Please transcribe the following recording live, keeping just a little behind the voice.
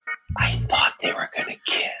they were going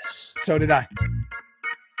to kiss. So did I.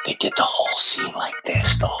 They did the whole scene like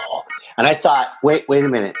this, and I thought, wait a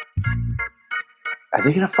minute. Are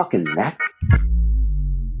they going to fucking neck?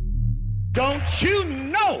 Don't you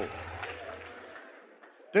know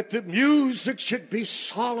that the music should be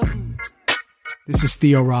solemn? This is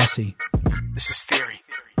Theo Rossi. This is Theory.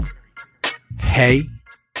 Hey,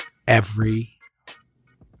 everybody.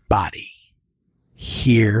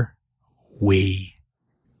 Here we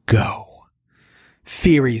go.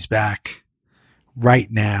 Theory's back right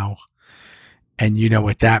now. And you know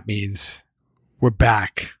what that means. We're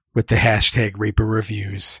back with the hashtag Reaper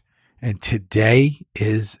Reviews. And today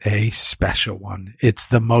is a special one. It's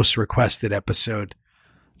the most requested episode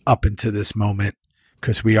up until this moment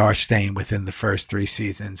because we are staying within the first 3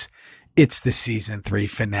 seasons. It's the season 3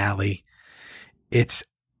 finale. It's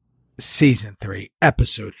season 3,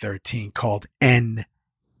 episode 13 called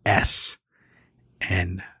NS.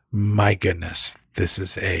 And my goodness, this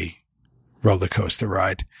is a roller coaster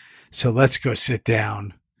ride. So let's go sit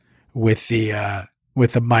down with the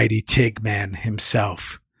mighty Tig man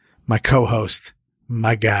himself. My co-host,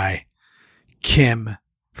 my guy, Kim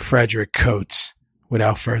Frederick Coates.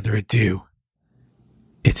 Without further ado,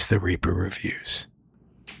 it's the Reaper Reviews.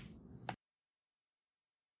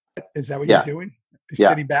 Is that what you're doing? You're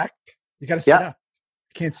sitting back? You got to sit up.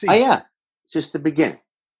 You can't see. Oh, yeah. It's just the beginning.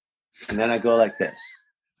 And then I go like this.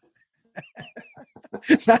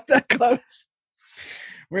 Not that close.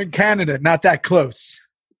 We're in Canada, not that close.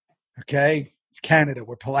 Okay? It's Canada.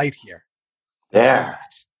 We're polite here. There.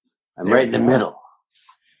 I'm right in the middle.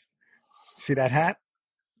 See that hat?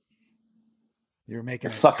 You were making.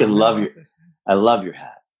 I fucking love your. I love your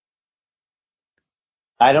hat.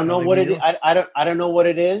 I don't know what it is. I don't know what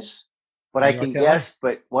it is, but I can guess.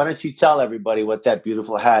 But why don't you tell everybody what that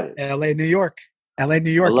beautiful hat is? L.A., New York, and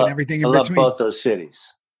everything in between. I love both those cities.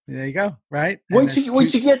 There you go. Right? Where'd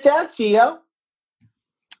you get that, Theo?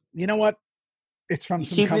 You know what? It's from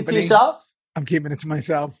some company. Keep it to yourself? I'm keeping it to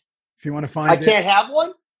myself. If you want to find it. I can't have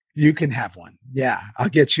one? You can have one. Yeah. I'll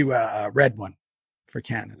get you a red one for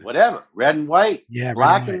Canada. Whatever. Red and white. Yeah.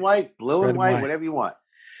 Black and white. Blue and white. Whatever you want.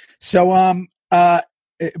 So,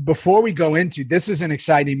 before we go into, this is an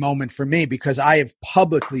exciting moment for me because I have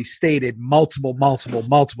publicly stated multiple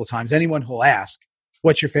times, anyone who'll ask,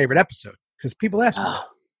 what's your favorite episode? Because people ask me.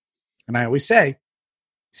 And I always say,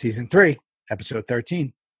 season 3, episode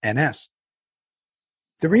 13, NS.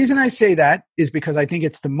 The reason I say that is because I think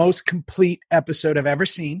it's the most complete episode I've ever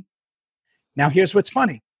seen. Now, here's what's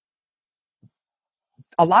funny.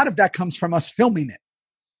 A lot of that comes from us filming it.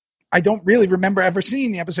 I don't really remember ever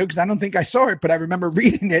seeing the episode because I don't think I saw it, but I remember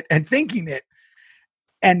reading it and thinking it.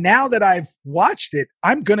 And now that I've watched it,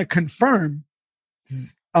 I'm going to confirm,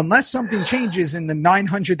 unless something changes in the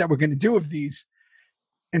 900 that we're going to do of these,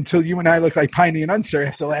 until you and I look like Piney and Unser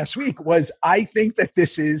after last week, was I think that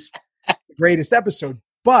this is the greatest episode.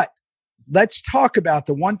 But let's talk about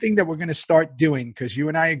the one thing that we're going to start doing because you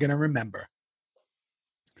and I are going to remember.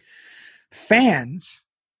 Fans.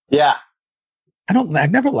 Yeah.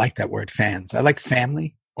 I've never liked that word fans. I like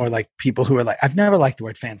family or like people who are like, I've never liked the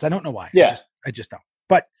word fans. I don't know why. Yeah. I just don't.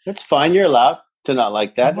 But that's fine. You're allowed to not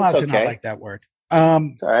like that. I'm allowed to not like that word.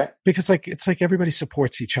 It's all right. Because it's like everybody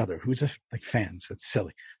supports each other. Who's like fans? It's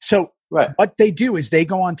silly. So right. What they do is they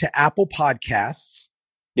go on to Apple Podcasts.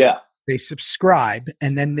 Yeah. They subscribe.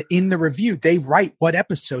 And then in the review, they write what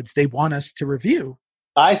episodes they want us to review.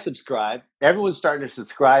 I subscribe. Everyone's starting to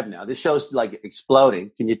subscribe now. This show's like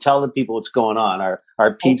exploding. Can you tell the people what's going on?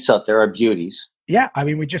 Our peeps out there, our beauties. Yeah. I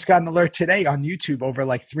mean, we just got an alert today on YouTube, over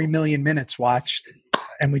like 3 million minutes watched.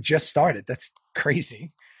 And we just started. That's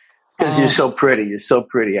crazy. Because you're so pretty. You're so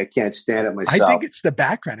pretty. I can't stand it myself. I think it's the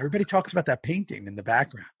background. Everybody talks about that painting in the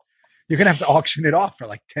background. You're going to have to auction it off for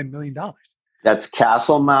like $10 million. That's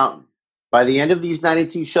Castle Mountain. By the end of these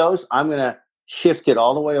 92 shows, I'm going to shift it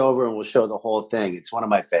all the way over and we'll show the whole thing. It's one of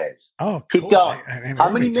my faves. Oh, keep cool. going. How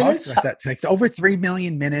many minutes? minutes? That's like over 3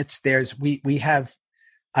 million minutes. We have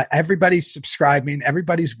everybody's subscribing.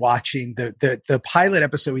 Everybody's watching. The pilot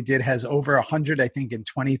episode we did has over 100, I think, and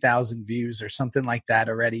 20,000 views or something like that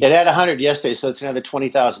already. It had 100 yesterday, so it's another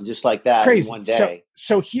 20,000 just like that. Crazy. In one day.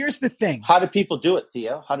 So here's the thing. How do people do it,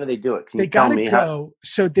 Theo? How do they do it? Can they you tell me? They got to go.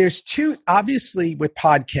 So there's two. Obviously, with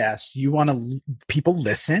podcasts, you want people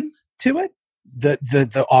listen to it.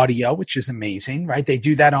 The audio, which is amazing, right? They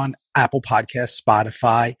do that on Apple Podcasts,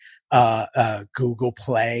 Spotify, Google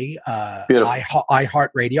Play,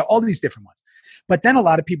 iHeartRadio, all these different ones. But then a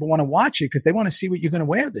lot of people want to watch it because they want to see what you're going to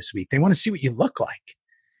wear this week. They want to see what you look like.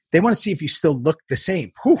 They want to see if you still look the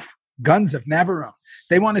same. Guns of Navarone.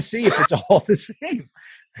 They want to see if it's all the same.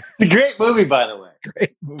 It's a great movie, by the way.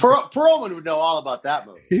 Great movie. Perlman would know all about that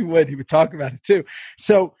movie. He would talk about it too.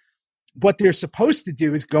 So what they're supposed to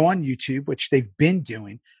do is go on YouTube, which they've been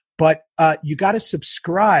doing, but you got to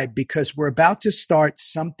subscribe because we're about to start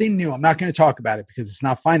something new. I'm not going to talk about it because it's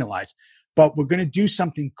not finalized, but we're going to do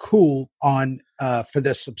something cool on for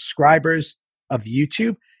the subscribers of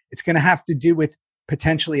YouTube. It's going to have to do with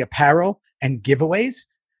potentially apparel and giveaways.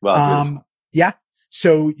 Well, yeah.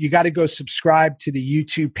 So you got to go subscribe to the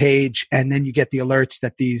YouTube page, and then you get the alerts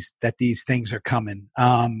that these things are coming.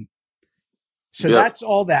 So that's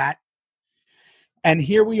all that. And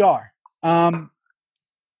here we are.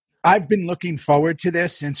 I've been looking forward to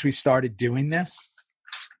this since we started doing this.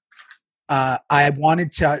 I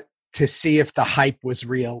wanted to see if the hype was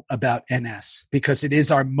real about NS because it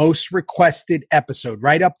is our most requested episode,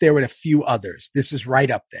 right up there with a few others. This is right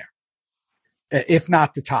up there, if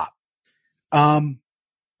not the top.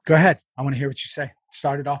 Go ahead. I want to hear what you say.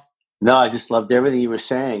 Start it off. No, I just loved everything you were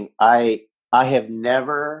saying. I have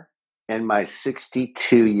never in my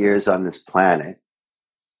 62 years on this planet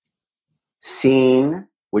seen,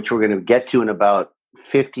 which we're going to get to in about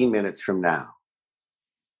 15 minutes from now,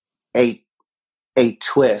 a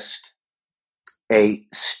twist, a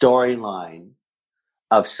storyline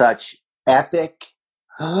of such epic.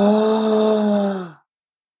 What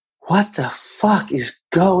the fuck is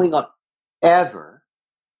going on ever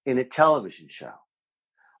in a television show?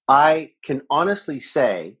 I can honestly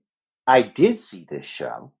say I did see this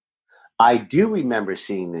show. I do remember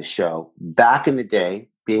seeing this show back in the day,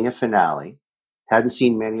 being a finale. Hadn't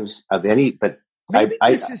seen many of any, but maybe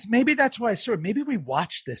that's why I saw it. Maybe we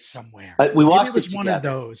watched this somewhere. We watched it was it one together.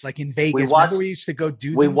 of those, like in Vegas. Remember we used to go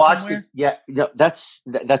do. We them watched somewhere? it. Yeah, no, that's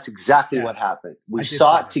exactly what happened. We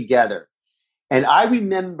saw it together, and I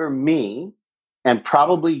remember me and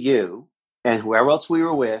probably you and whoever else we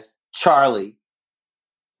were with, Charlie.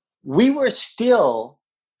 We were still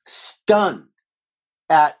stunned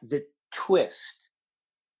at the twist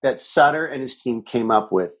that Sutter and his team came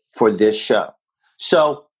up with for this show.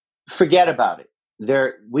 So forget about it.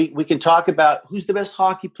 We can talk about who's the best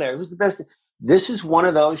hockey player, who's the best. This is one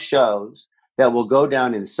of those shows that will go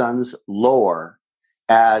down in Sun's lore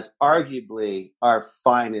as arguably our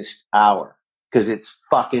finest hour because it's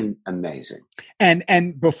fucking amazing.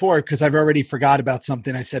 And before, because I've already forgot about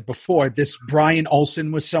something I said before, this Brian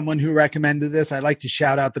Olson was someone who recommended this. I like to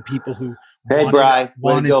shout out the people who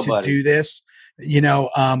wanted to do this,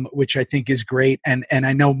 which I think is great. And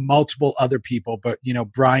I know multiple other people, but,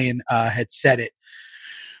 Brian had said it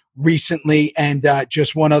recently. And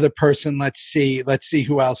just one other person, let's see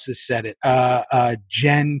who else has said it.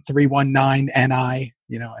 Jen319NI.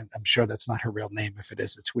 I'm sure that's not her real name. If it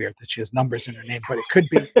is, it's weird that she has numbers in her name, but it could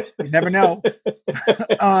be. You never know.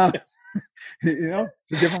 It's a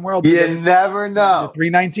different world. You never know.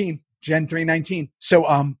 319, Jen 319.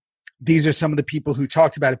 So, these are some of the people who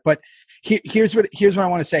talked about it. But here's what I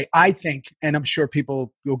want to say. I think, and I'm sure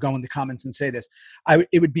people will go in the comments and say this,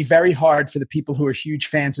 it would be very hard for the people who are huge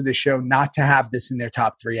fans of this show not to have this in their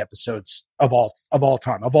top 3 episodes of all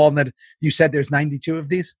time. Of all that, you said there's 92 of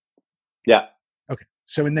these? Yeah. Okay.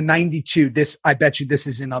 So in the 92, I bet you this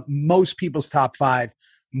is in most people's top 5,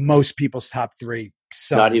 most people's top 3.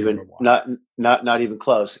 Not even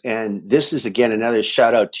close. And this is again another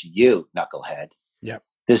shout out to you, Knucklehead. Yep.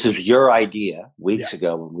 This is your idea weeks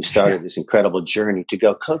ago when we started this incredible journey to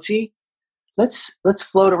go, Coatsy, let's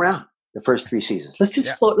float around the first 3 seasons. Let's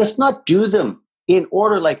just float. Let's not do them in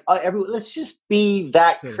order like everyone. Let's just be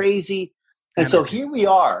that crazy. And so here we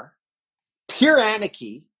are, pure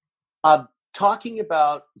anarchy of talking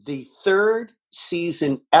about the 3rd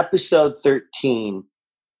season, episode 13,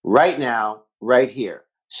 right now, right here.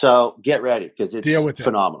 So get ready because it's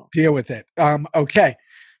phenomenal. Deal with it. Okay.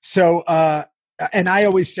 So, and I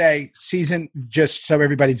always say season, just so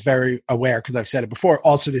everybody's very aware, because I've said it before,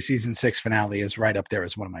 also the season 6 finale is right up there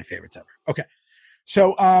as one of my favorites ever. Okay.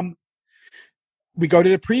 So, we go to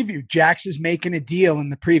the preview. Jax is making a deal in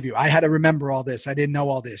the preview. I had to remember all this. I didn't know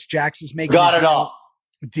all this. Jax is making a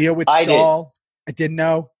deal with Stahl. I didn't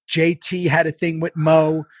know. JT had a thing with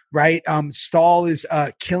Mo, right? Stahl is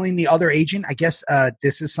killing the other agent. I guess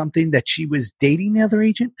this is something that she was dating the other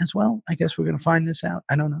agent as well. I guess we're going to find this out.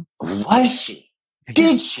 I don't know. Was she?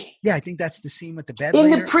 Did she? Yeah, I think that's the scene with the bed.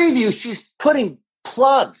 In the preview, she's putting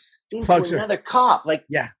plugs into another cop. Like,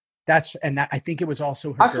 yeah, I think it was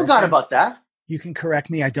also her girlfriend. Forgot about that. You can correct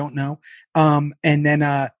me. I don't know. And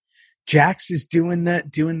then Jax is doing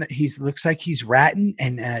the he looks like he's ratting,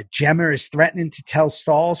 and Jemmer is threatening to tell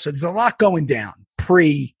Stahl. So there's a lot going down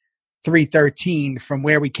pre 313 from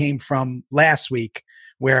where we came from last week,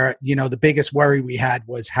 where the biggest worry we had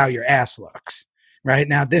was how your ass looks. Right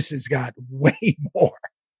now, this has got way more.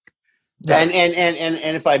 And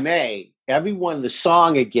if I may, everyone, the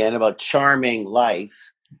song again about charming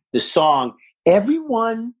life, the song,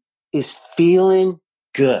 everyone is feeling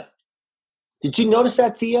good. Did you notice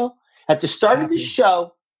that, Theo? At the start of the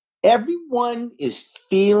show, everyone is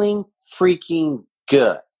feeling freaking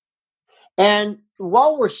good. And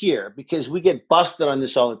while we're here, because we get busted on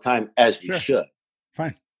this all the time, as we should.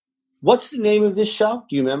 Fine. What's the name of this show?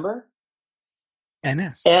 Do you remember?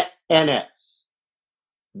 NS. NS.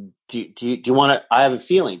 Do you want to? I have a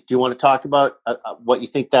feeling. Do you want to talk about what you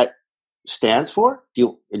think that stands for?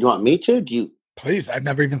 Do you want me to? Please, I've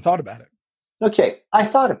never even thought about it. Okay, I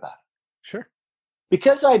thought about it. Sure.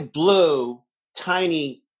 Because I blew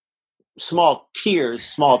tiny, small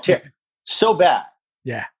tears, so bad.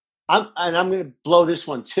 Yeah. I'm going to blow this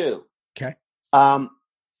one too. Okay. I'm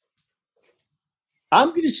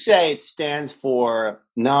going to say it stands for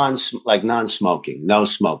non-smoking, no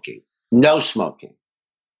smoking.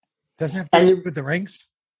 Doesn't have to do with the rings?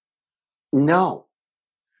 No.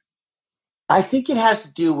 I think it has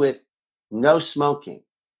to do with no smoking.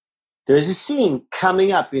 There's a scene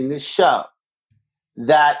coming up in this show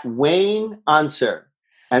that Wayne Unser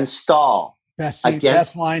and Stahl.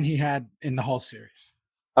 Best line he had in the whole series.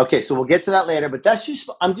 Okay, so we'll get to that later, but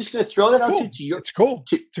I'm just going to throw that out to your, it's cool.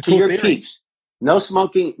 To cool your theory. peeps. No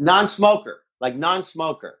smoking, non-smoker.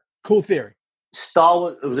 Cool theory.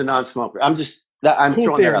 Stahl was a non-smoker. I'm cool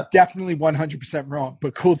throwing theory. that out. Definitely 100% wrong,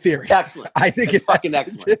 but cool theory. Excellent. I think it's fucking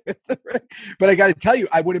excellent. But I got to tell you,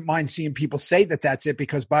 I wouldn't mind seeing people say that that's it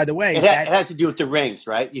because, by the way, it has to do with the rings,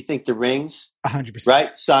 right? You think the rings, 100%,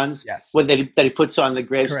 right? Sons, yes. That he puts on the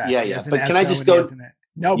graves. Correct. Yeah. But can I just go?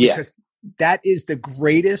 No, because that is the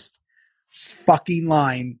greatest fucking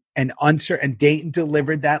line, and Unser and Dayton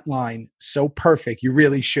delivered that line so perfect. You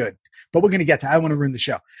really should. But we're going to get to. I don't want to ruin the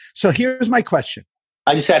show. So here's my question.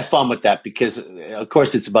 I just had fun with that because, of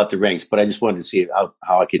course, it's about the rings. But I just wanted to see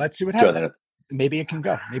how I could. Let's see what happens. That maybe it can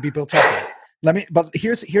go. Maybe Bill talk about it. But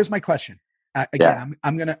here's my question.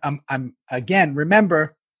 I'm again.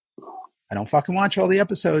 Remember, I don't fucking watch all the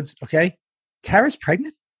episodes. Okay, Tara's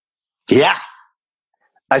pregnant. Yeah,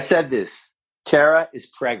 I said this. Tara is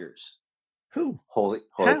preggers. Who? Holy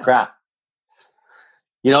crap!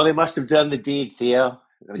 You know they must have done the deed, Theo.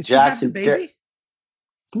 Did Jackson, she have the baby?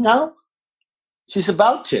 No, she's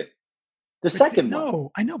about to. Second one.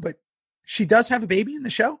 No, I know, but she does have a baby in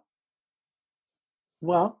the show.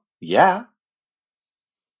 Well, yeah.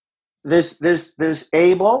 There's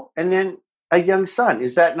Abel and then a young son.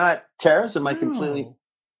 Is that not Tara's? Am I completely?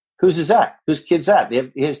 Whose is that? Whose kid's that?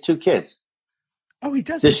 He has 2 kids. Oh, he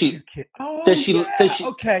does have 2 kids. Oh, does she?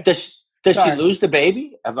 Okay. Does she lose the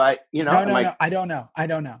baby? Have I? No. I don't know.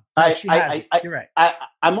 She has. You're right.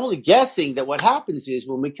 I'm only guessing that what happens is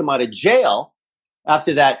when we come out of jail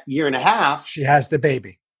after that year and a half, she has the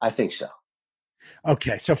baby. I think so.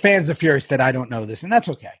 Okay, so fans are furious that I don't know this, and that's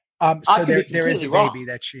okay. So there is a baby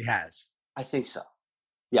that she has. I think so.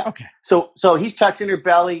 Yeah. Okay. So he's touching her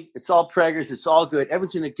belly. It's all preggers. It's all good.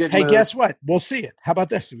 Everyone's in a good mood. Hey, guess what? We'll see it. How about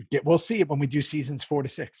this? We'll see it when we do seasons 4 to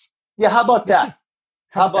 6. Yeah. How about that?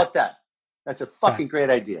 How about that? That's a fucking great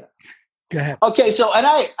idea. Go ahead. Okay. So, and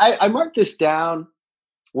I marked this down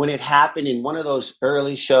when it happened in one of those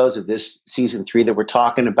early shows of this season 3 that we're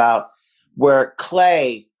talking about, where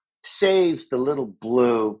Clay saves the little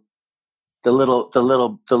blue cap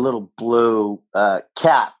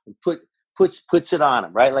and puts it on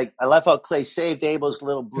him, right? Like I love how Clay saved Abel's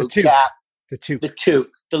little blue cap. The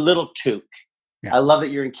little toque. Yeah. I love that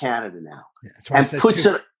you're in Canada now. Yeah, that's why I said puts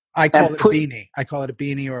it. I call it a beanie. I call it a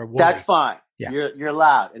beanie or a woolly. That's fine. Yeah. You're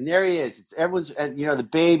allowed. And there he is. It's everyone's, the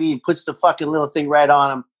baby puts the fucking little thing right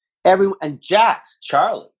on him. Everyone and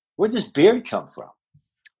Charlie, where'd this beard come from?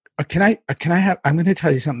 Can I have, I'm going to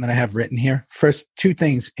tell you something that I have written here. First, 2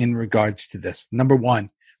 things in regards to this. Number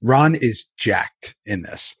 1, Ron is jacked in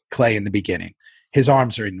this. Clay in the beginning. His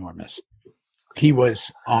arms are enormous. He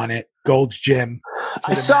was on it. Gold's Gym.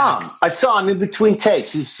 I saw him in between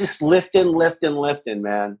takes. He's just lifting,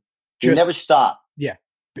 man. He never stopped. Yeah.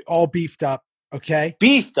 All beefed up. Okay.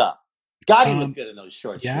 Beefed up. God, he looked good in those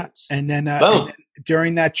short shorts. And then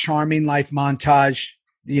during that charming life montage,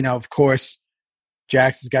 of course,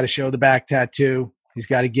 Jackson's got to show the back tattoo. He's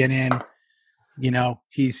got to get in.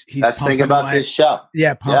 He's that's the thing about this show.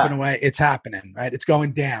 Yeah, pumping away. It's happening, right? It's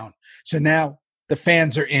going down. So now the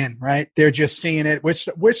fans are in, right? They're just seeing it.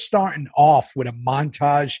 We're starting off with a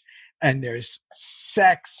montage, and there's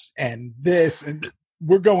sex and this, and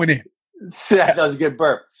we're going in. That was a good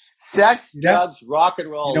burp. Sex, drugs, rock and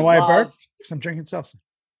roll. You know why I burped? Because I'm drinking salsa.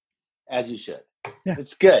 As you should. Yeah.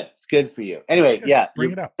 It's good. It's good for you. Anyway, yeah.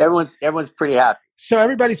 Bring it up. Everyone's pretty happy. So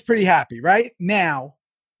everybody's pretty happy, right? Now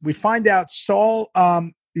we find out Saul,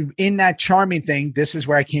 in that charming thing, this is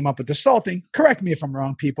where I came up with the Saul thing. Correct me if I'm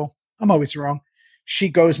wrong, people. I'm always wrong. She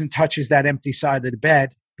goes and touches that empty side of the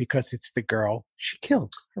bed because it's the girl she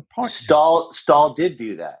killed, her partner. Stahl did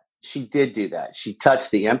do that. She did do that. She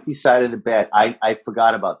touched the empty side of the bed. I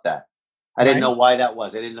forgot about that. I didn't know why that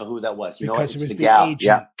was. I didn't know who that was. Because it was the agent.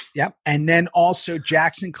 Yeah. Yep. And then also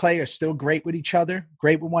Jax and Clay are still great with each other,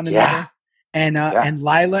 great with one another. And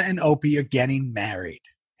Lila and Opie are getting married.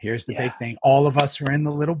 Here's the big thing. All of us were in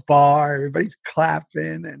the little bar. Everybody's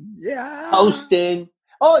clapping and hosting.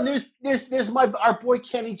 Oh, and there's our boy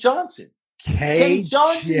Kenny Johnson. Kenny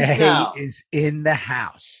Johnson is in the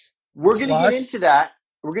house. We're going to get into that.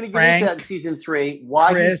 We're going to get into that in season 3.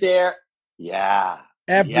 Why he's there? Yeah.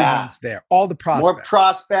 Everyone's there. All the prospects. More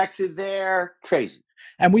prospects are there. Crazy.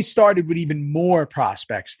 And we started with even more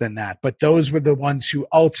prospects than that. But those were the ones who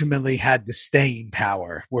ultimately had the staying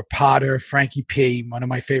power. Were Potter, Frankie P., one of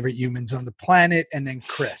my favorite humans on the planet, and then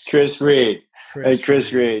Chris. Chris Reed.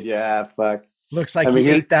 Chris Reed. Yeah, fuck. Looks like he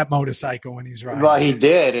ate that motorcycle when he's riding. Well, he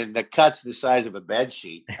did, and the cut's the size of a bed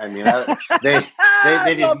sheet. I mean,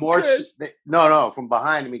 they did more. From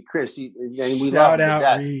behind. I mean, Chris. We Shout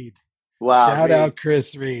out Reed. Wow! Shout out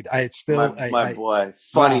Chris Reed. My boy,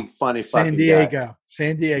 funny. San Diego,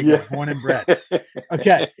 born and bred.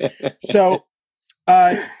 Okay, so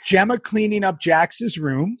Gemma cleaning up Jax's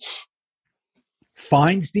room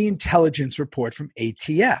finds the intelligence report from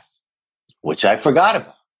ATF, which I forgot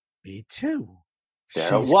about. Me too.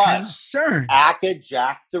 There She's concerned.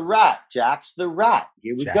 Jack the Rat. Jack's the rat.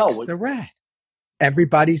 Here we go. The rat.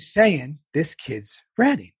 Everybody's saying this kid's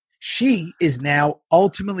ratting. She is now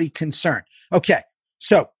ultimately concerned. Okay,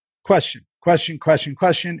 so question.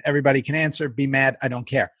 Everybody can answer. Be mad. I don't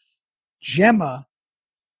care. Gemma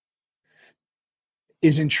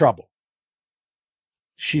is in trouble.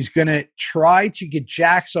 She's going to try to get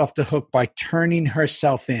Jax off the hook by turning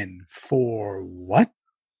herself in for what?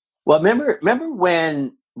 Well, remember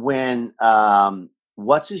when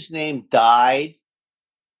what's his name died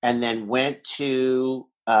and then went to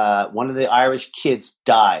one of the Irish kids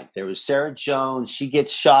died. There was Sarah Jones. She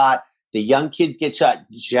gets shot. The young kid gets shot.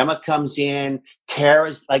 Gemma comes in.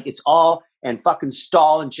 Tara's like it's all and fucking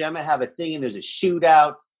Stahl and Gemma have a thing and there's a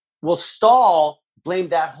shootout. Well, Stahl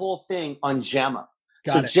blamed that whole thing on Gemma.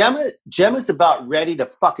 Gemma's about ready to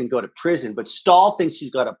fucking go to prison, but Stahl thinks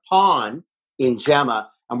she's got a pawn in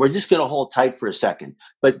Gemma. And we're just going to hold tight for a second.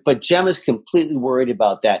 But Gemma's completely worried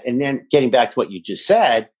about that. And then getting back to what you just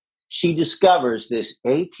said, she discovers this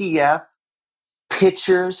ATF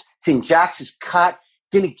pictures, seeing Jax's cut,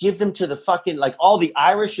 going to give them to the fucking, like all the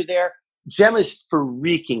Irish are there. Gemma's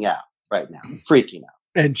freaking out right now, freaking out.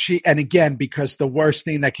 And again, because the worst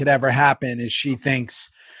thing that could ever happen is she thinks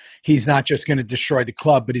he's not just going to destroy the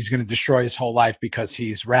club, but he's going to destroy his whole life because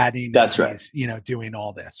he's ratting. That's right. He's, doing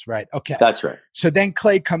all this. Right. Okay. That's right. So then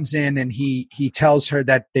Clay comes in and he tells her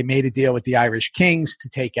that they made a deal with the Irish Kings to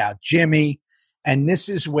take out Jimmy. And this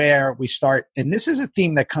is where we start. And this is a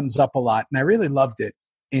theme that comes up a lot. And I really loved it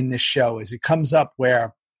in this show is it comes up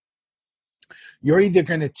where you're either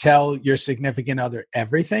going to tell your significant other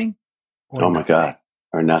everything or my God,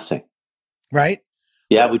 or nothing. Right.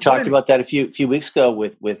 Yeah, we talked about that a few weeks ago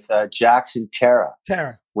with Jax and Tara.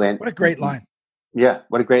 What a great line. Yeah,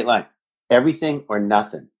 what a great line. Everything or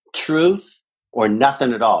nothing. Truth or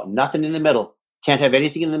nothing at all. Nothing in the middle. Can't have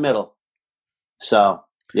anything in the middle. So,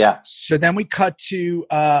 yeah. So then we cut to,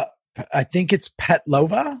 I think it's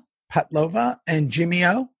Petlova and Jimmy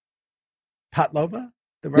O. Petlova,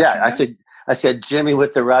 the Russian guy? I said Jimmy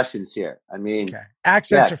with the Russians here. I mean. Okay.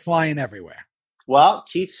 Accents are flying everywhere. Well,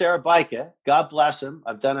 Keith Sarabajka, God bless him.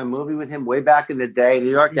 I've done a movie with him way back in the day. New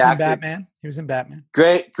York actor. He was in Batman.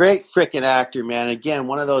 Great freaking actor, man. Again,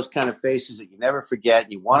 one of those kind of faces that you never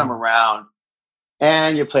forget. You want him around,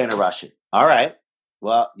 and you're playing a Russian. All right.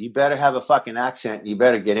 Well, you better have a fucking accent. You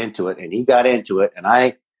better get into it. And he got into it. And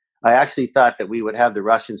I actually thought that we would have the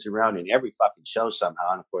Russians around in every fucking show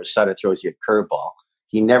somehow. And, of course, Sutter throws you a curveball.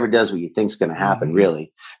 He never does what you think's going to happen,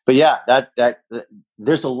 really. But yeah, that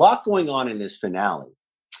there's a lot going on in this finale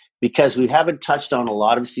because we haven't touched on a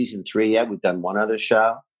lot of season 3 yet. We've done one other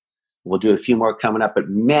show. We'll do a few more coming up. But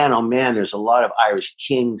man, oh man, there's a lot of Irish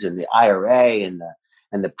kings and the IRA and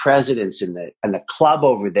the presidents and the club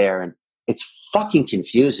over there, and it's fucking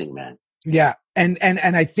confusing, man. Yeah, and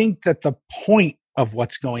I think that the point of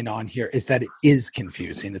what's going on here is that it is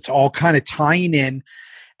confusing. It's all kind of tying in.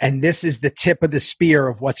 And this is the tip of the spear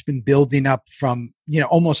of what's been building up from,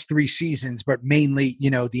 almost 3 seasons, but mainly,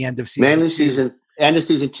 the end of season 2. Mainly season End of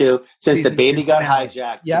season 2, since Season the baby 2 got finale.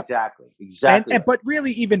 hijacked. Yep. Exactly. But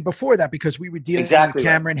really, even before that, because we were dealing with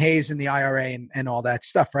Cameron Hayes and the IRA and all that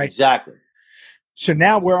stuff, right? Exactly. So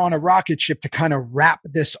now we're on a rocket ship to kind of wrap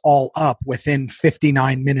this all up within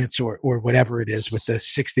 59 minutes or whatever it is with the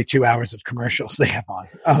 62 hours of commercials they have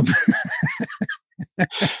on.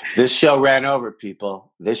 This show ran over,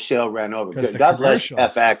 people. This show ran over. God bless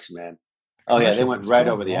FX, man. Oh, yeah, they went right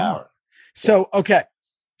over the hour. So, okay.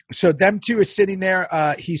 So them two are sitting there.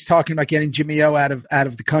 He's talking about getting Jimmy O out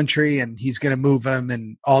of the country, and he's going to move him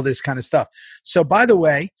and all this kind of stuff. So, by the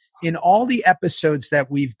way, in all the episodes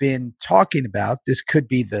that we've been talking about, this could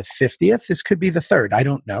be the 50th. This could be the 3rd. I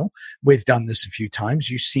don't know. We've done this a few times.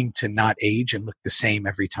 You seem to not age and look the same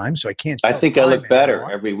every time, so I can't tell. I think I look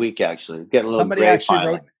better every week, actually. Getting a little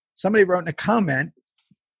Somebody wrote in a comment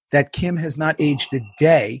that Kim has not aged a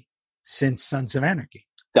day since Sons of Anarchy.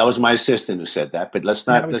 That was my assistant who said that, but let's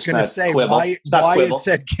not. I was going to say quibble. why it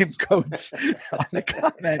said Kim Coates on the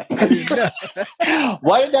comment.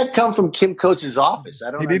 Why did that come from Kim Coates' office? I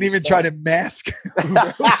don't. He didn't even try to mask who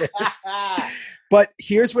wrote it. But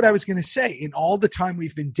here's what I was going to say: in all the time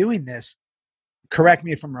we've been doing this, correct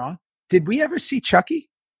me if I'm wrong. Did we ever see Chucky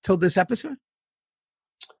till this episode?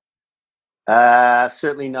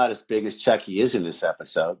 Certainly not as big as Chucky is in this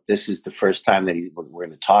episode. This is the first time that we're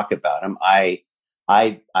going to talk about him. I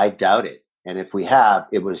doubt it. And if we have,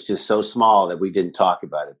 it was just so small that we didn't talk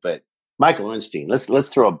about it. But Michael Ornstein, let's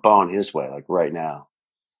throw a bone his way, like right now.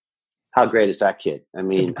 How great is that kid? I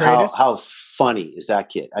mean, how funny is that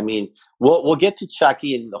kid? I mean, we'll get to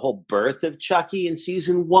Chucky and the whole birth of Chucky in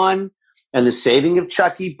season 1 and the saving of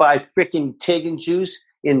Chucky by freaking Tig and Juice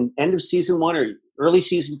in end of season 1 or early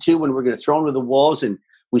season 2 when we're going to throw him to the wolves, and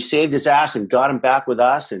we saved his ass and got him back with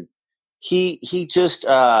us. And he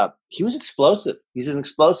was explosive. He's an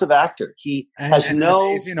explosive actor. He has an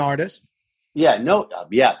amazing artist. Yeah,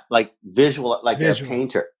 like visual, like a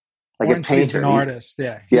painter. Like a painter. An artist.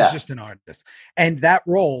 He's just an artist. And that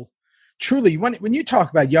role, truly, when you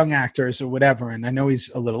talk about young actors or whatever, and I know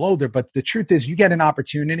he's a little older, but the truth is you get an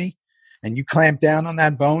opportunity and you clamp down on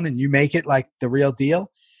that bone and you make it like the real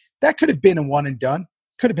deal. That could have been a one and done.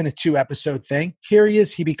 Could have been a 2-episode thing. Here he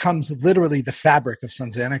is. He becomes literally the fabric of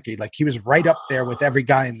Sons of Anarchy. Like he was right up there with every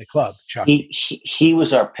guy in the club. Chucky. He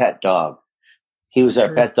was our pet dog. He was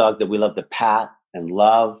our pet dog that we love to pat and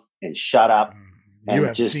love and shut up. You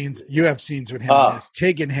have scenes with him and this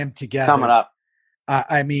Tig and him together coming up.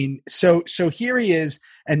 I mean, so here he is,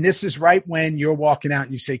 and this is right when you're walking out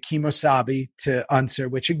and you say Kimosabi to Unser,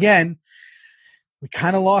 which again, we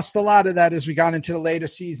kind of lost a lot of that as we got into the later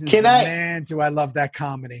seasons. Man, do I love that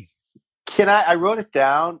comedy. I wrote it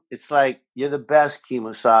down. It's like, you're the best,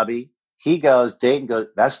 Kimosabi. Dayton goes,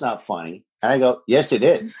 that's not funny. And I go, yes, it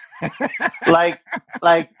is.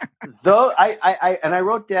 Though I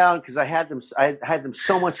wrote down, because I had them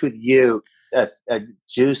so much with you,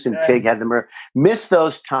 Juice and Tig had them. Miss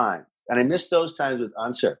those times. And I missed those times with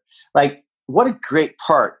Unser. Like, what a great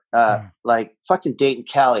part. Like fucking Dayton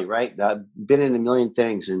Cali, right? Been in a million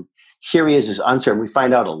things. And here he is as Unser. And we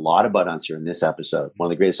find out a lot about Unser in this episode. One of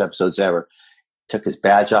the greatest episodes ever. Took his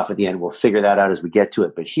badge off at the end. We'll figure that out as we get to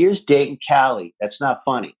it. But here's Dayton Cali. That's not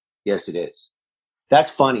funny. Yes, it is.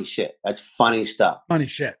 That's funny shit. That's funny stuff. Funny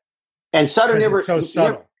shit. And Sutter never. So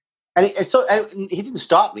subtle. And he didn't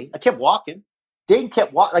stop me. I kept walking. Dayton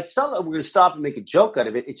kept walking. Like, it's not like we're going to stop and make a joke out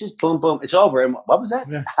of it. It's just boom, boom. It's over. And what was that?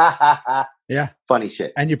 Yeah. Yeah. Funny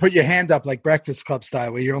shit. And you put your hand up like Breakfast Club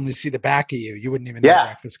style, where you only see the back of you. You wouldn't even know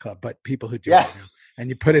Breakfast Club, but people who do. And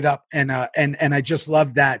you put it up, and I just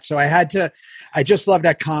love that. So I just love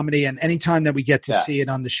that comedy. And anytime that we get to see it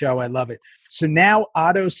on the show, I love it. So now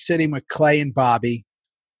Otto's sitting with Clay and Bobby.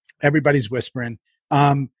 Everybody's whispering.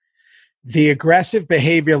 The aggressive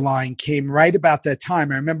behavior line came right about that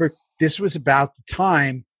time. I remember this was about the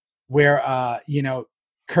time where,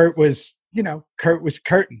 Kurt was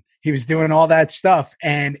Curtin. He was doing all that stuff.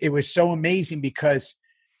 And it was so amazing because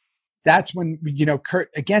that's when, Kurt,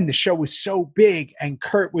 again, the show was so big and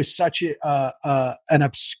Kurt was such an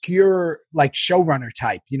obscure, like, showrunner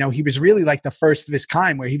type. He was really like the first of his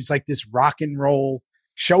kind, where he was like this rock and roll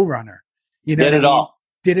showrunner. Did it all.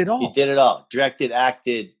 Did it all. He did it all. Directed,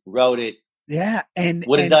 acted, wrote it. Yeah. And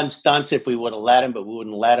would have done stunts if we would have let him, but we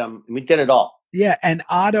wouldn't let him. We did it all. Yeah. And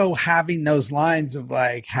Otto having those lines of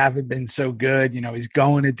like, haven't been so good, he's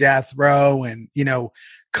going to death row, and,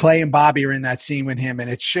 Clay and Bobby are in that scene with him. And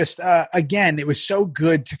it's just, again, it was so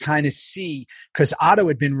good to kind of see, because Otto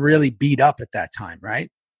had been really beat up at that time,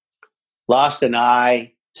 right? Lost an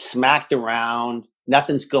eye, smacked around,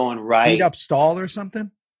 nothing's going right. Beat up Stahl or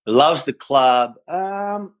something? Loves the club.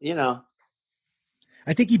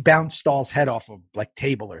 I think he bounced Stahl's head off a like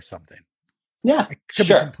table or something. Yeah, I could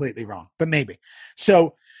be completely wrong, but maybe.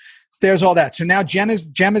 So there's all that. So now Gemma's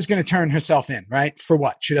going to turn herself in, right? For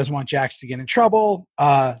what? She doesn't want Jax to get in trouble.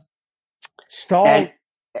 Stahl. And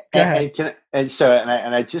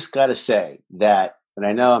I just got to say that, and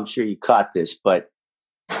I know I'm sure you caught this, but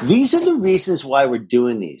these are the reasons why we're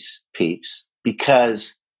doing these, peeps,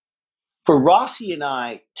 because for Rossi and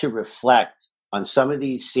I to reflect on some of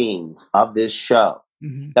these scenes of this show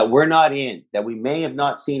that we're not in, that we may have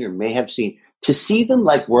not seen or may have seen, to see them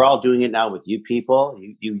like we're all doing it now with you people,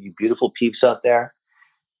 you beautiful peeps out there,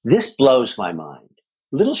 this blows my mind.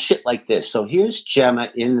 Little shit like this. So here's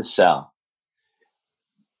Gemma in the cell.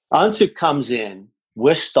 Unsur comes in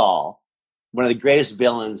with Stahl, one of the greatest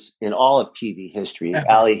villains in all of TV history.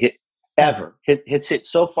 Allie hits it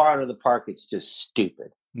so far out of the park, it's just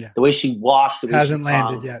stupid. Yeah. The way she walks, the way hasn't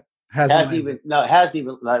landed yet. Hasn't even.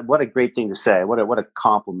 What a great thing to say. What a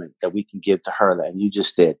compliment that we can give to her that you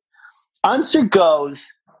just did. Unsur goes,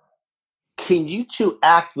 can you two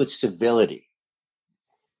act with civility?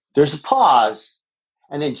 There's a pause,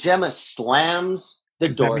 and then Gemma slams the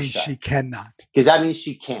door that means shut. She cannot. Because that means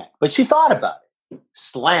she can't. But she thought about it.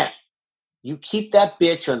 Slam. You keep that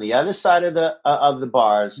bitch on the other side of the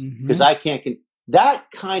bars because I can't. That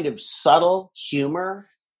kind of subtle humor.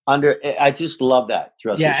 I just love that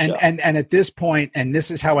throughout the show. and at this point, and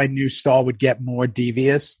this is how I knew Stahl would get more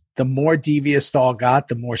devious. The more devious Stahl got,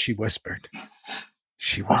 the more she whispered.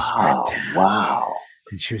 She whispered, "Wow!"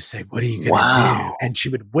 And she would say, "What are you going to do?" And she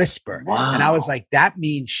would whisper, and I was like, "That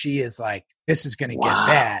means she is like, this is going to get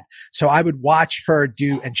bad." So I would watch her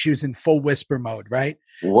do, and she was in full whisper mode, right?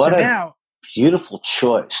 Now, beautiful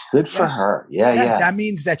choice. Good for her. Yeah. That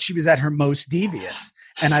means that she was at her most devious,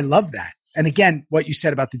 and I love that. And again, what you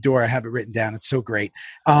said about the door, I have it written down. It's so great.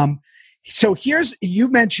 So you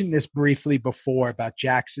mentioned this briefly before about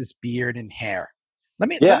Jax's beard and hair. Let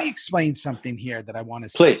me explain something here that I want to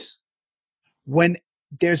say. Please. When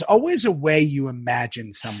there's always a way you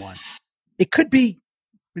imagine someone, it could be,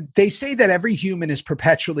 they say that every human is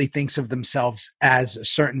perpetually thinks of themselves as a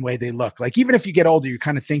certain way they look. Like even if you get older, you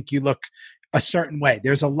kind of think you look a certain way.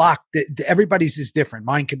 There's a lock that everybody's is different.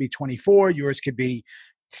 Mine could be 24. Yours could be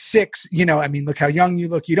 6, look how young you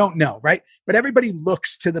look. You don't know, right? But everybody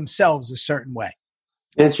looks to themselves a certain way.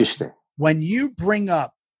 Interesting. When you bring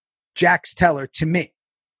up Jax Teller to me,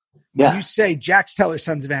 when you say Jax Teller,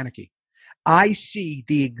 Sons of Anarchy, I see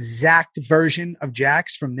the exact version of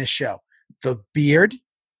Jax from this show. The beard,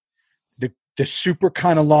 the super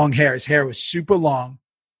kind of long hair. His hair was super long.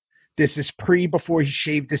 This is before he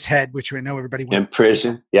shaved his head, which I know everybody went in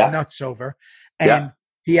prison. Nuts over. And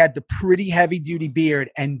he had the pretty heavy duty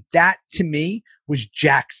beard. And that to me was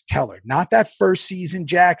Jax Teller, not that first season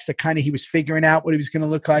Jax, that kind of he was figuring out what he was going to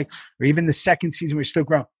look like, or even the second season where he was still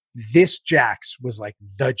growing. This Jax was like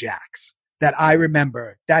the Jax that I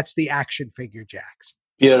remember. That's the action figure Jax.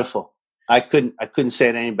 Beautiful. I couldn't say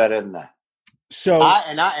it any better than that. So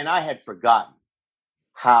I had forgotten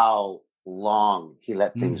how long he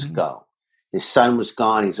let things go. His son was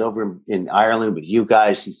gone. He's over in Ireland with you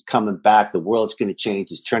guys. He's coming back. The world's going to change.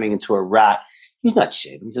 He's turning into a rat. He's not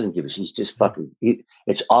shaving. He doesn't give a shit. He's just fucking.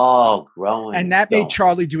 It's all growing. And that made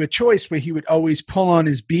Charlie do a choice where he would always pull on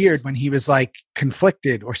his beard when he was like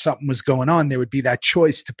conflicted or something was going on. There would be that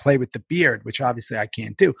choice to play with the beard, which obviously I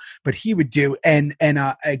can't do, but he would do. And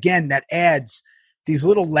again, that adds these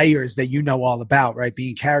little layers that you know all about, right?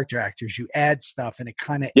 Being character actors, you add stuff, and it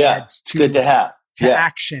kind of adds to good to have.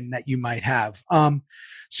 Action that you might have.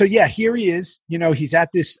 So here he is, he's at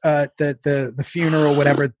this, the funeral,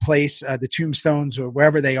 whatever place, the tombstones or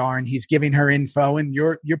wherever they are. And he's giving her info, and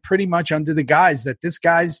you're pretty much under the guise that this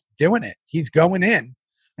guy's doing it. He's going in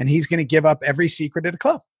and he's going to give up every secret at the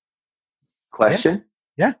club. Question.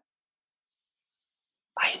 Yeah.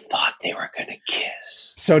 I thought they were going to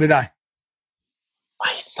kiss. So did I.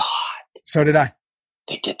 So did I.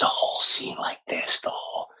 They did the whole scene like this,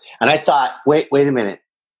 and I thought, wait a minute.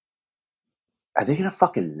 Are they going to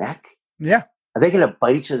fucking neck? Yeah. Are they going to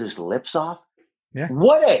bite each other's lips off? Yeah.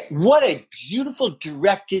 What a beautiful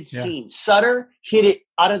directed scene. Sutter hit it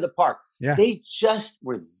out of the park. Yeah. They just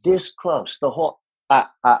were this close. The whole. I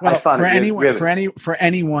found for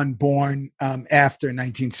anyone born after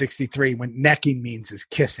 1963, when necking means is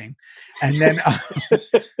kissing, and then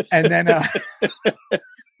and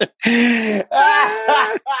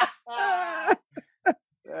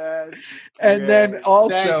then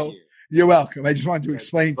also, you're welcome. I just wanted to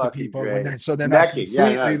explain to people so they're not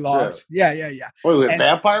completely lost. Yeah. What was it,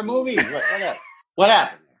 vampire movie? What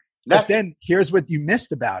happened? But then here's what you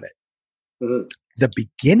missed about it. The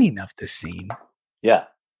beginning of the scene. Yeah.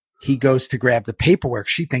 he goes to grab the paperwork.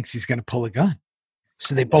 She thinks he's going to pull a gun.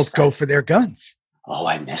 So they both go for their guns. Oh,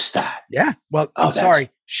 I missed that. Yeah. Well, I'm sorry.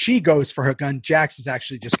 She goes for her gun. Jax is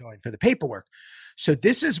actually just going for the paperwork. So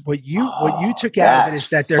this is what you took out of it is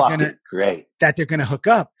that they're gonna hook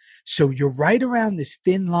up. So you're right around this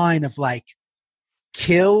thin line of like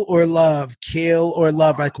kill or love.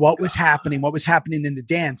 Like what was happening in the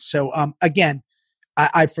dance. So again,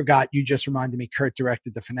 I forgot, you just reminded me, Kurt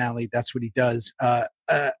directed the finale. That's what he does.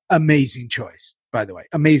 Amazing choice, by the way.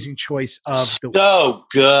 Amazing choice of the so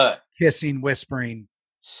good. Kissing, whispering.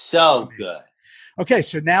 So good. Okay,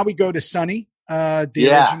 so now we go to Sonny, the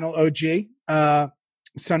original OG.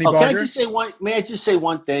 Sonny Barger. May I just say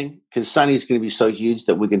one thing? Because Sonny's going to be so huge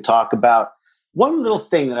that we can talk about. One little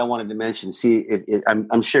thing that I wanted to mention. See,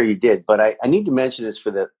 I'm sure you did, but I need to mention this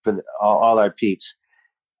for all our peeps.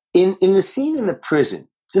 In the scene in the prison,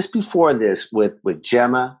 just before this with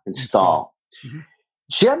Gemma and Stahl,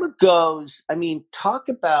 Gemma goes, I mean, talk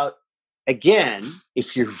about, again,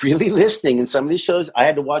 if you're really listening in some of these shows, I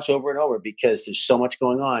had to watch over and over because there's so much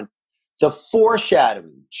going on. The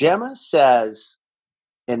foreshadowing. Gemma says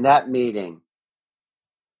in that meeting,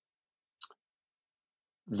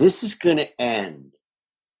 this is going to end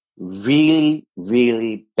really,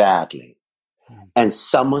 really badly, and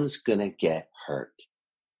someone's going to get hurt.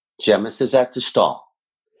 Gemma says that to Stahl.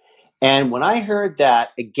 And when I heard that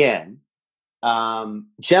again,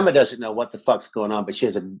 Gemma doesn't know what the fuck's going on, but she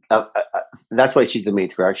has that's why she's the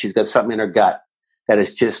matriarch. She's got something in her gut that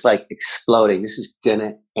is just like exploding. This is going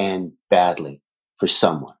to end badly for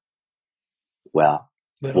someone. Well,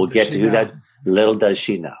 we'll get to who that. Little does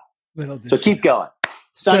she know. So keep going.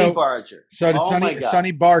 Sonny Barger. So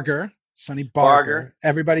Sonny Barger. Sonny Barger.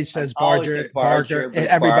 Everybody says Barger.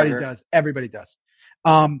 Everybody does. Everybody does.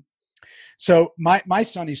 So my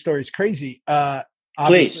Sonny story is crazy.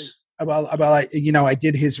 Obviously, about I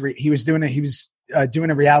did he was doing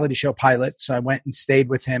a reality show pilot, so I went and stayed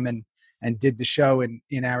with him and did the show in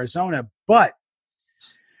Arizona. But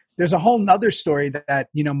there's a whole nother story that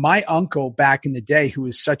my uncle back in the day, who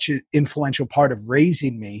was such an influential part of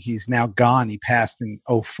raising me, he's now gone. He passed in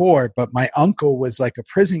 2004, but my uncle was like a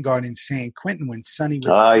prison guard in San Quentin when Sonny was.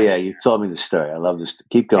 Oh yeah, you told me the story. I love this.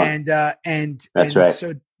 Keep going. And that's right.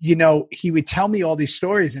 So he would tell me all these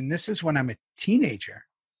stories, and this is when I'm a teenager,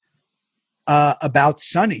 about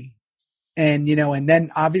Sonny. And, and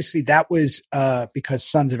then obviously that was because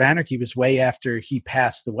Sons of Anarchy was way after he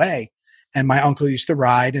passed away. And my uncle used to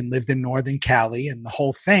ride and lived in Northern Cali and the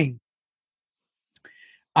whole thing.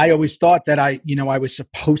 I always thought that I was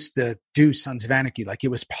supposed to do Sons of Anarchy. Like it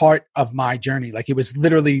was part of my journey. Like it was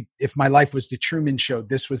literally, if my life was the Truman Show,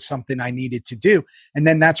 this was something I needed to do. And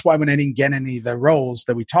then that's why when I didn't get any of the roles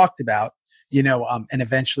that we talked about, and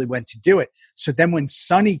eventually went to do it. So then when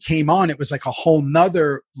Sonny came on, it was like a whole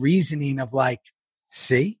nother reasoning of like,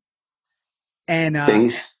 see? And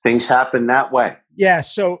things happen that way. Yeah.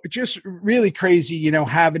 So just really crazy,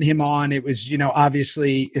 having him on. It was,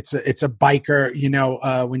 obviously it's a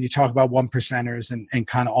biker, when you talk about one percenters and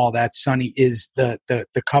kind of all that, Sonny is the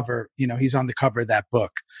cover, he's on the cover of that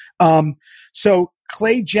book. So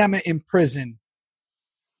Clay Gemma in prison.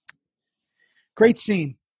 Great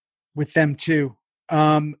scene with them too.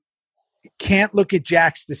 Can't look at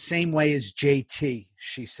Jax the same way as JT,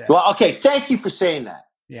 she says. Well, okay. Thank you for saying that.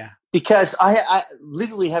 Yeah. Because I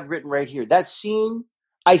literally have written right here that scene.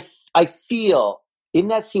 I feel in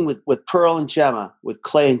that scene with Pearl and Gemma, with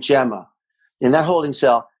Clay and Gemma, in that holding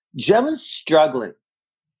cell, Gemma's struggling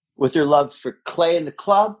with her love for Clay in the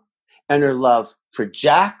club and her love for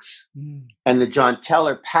Jax and the John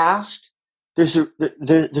Teller past. There's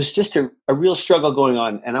just a real struggle going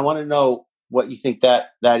on, and I want to know what you think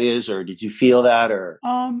that is, or did you feel that, or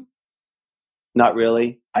not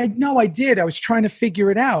really? I did. I was trying to figure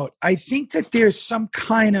it out. I think that there's some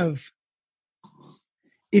kind of,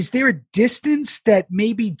 is there a distance that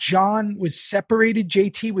maybe John was separated,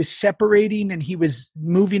 JT was separating and he was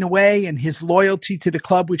moving away, and his loyalty to the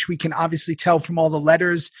club, which we can obviously tell from all the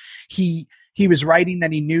letters, he was writing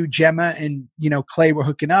that he knew Gemma and, Clay were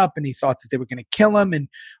hooking up and he thought that they were going to kill him. And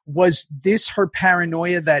was this her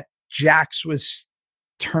paranoia that Jax was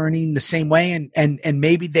turning the same way? And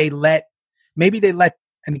maybe they let,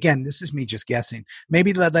 and again, this is me just guessing,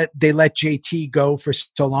 maybe they let JT go for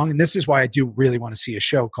so long. And this is why I do really want to see a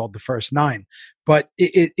show called The First Nine. But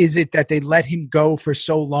is it that they let him go for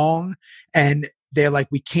so long and they're like,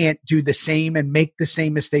 we can't do the same and make the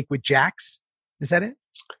same mistake with Jax? Is that it?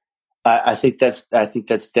 I think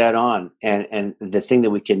that's dead on. And the thing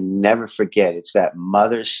that we can never forget, it's that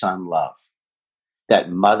mother-son love.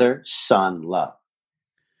 That mother-son love.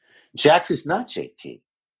 Jax is not JT.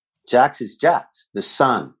 Jax is Jax, the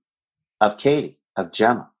son of Katie, of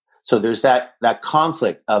Gemma. So there's that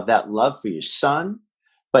conflict of that love for your son,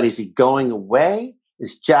 but is he going away?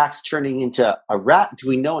 Is Jax turning into a rat? Do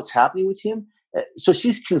we know what's happening with him? So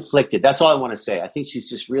she's conflicted. That's all I want to say. I think she's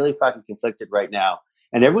just really fucking conflicted right now.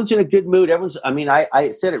 And everyone's in a good mood. I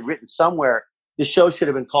said it written somewhere. This show should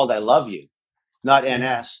have been called I Love You, not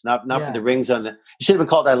NS, not for the rings on the. It should have been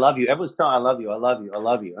called I Love You. Everyone's telling I love you, I love you, I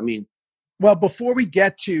love you. I mean, well, before we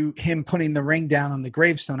get to him putting the ring down on the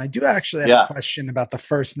gravestone, I do actually have a question about the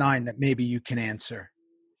first 9 that maybe you can answer.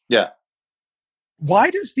 Yeah. Why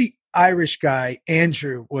does the Irish guy,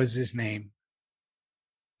 Andrew was his name,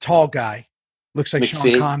 tall guy, looks like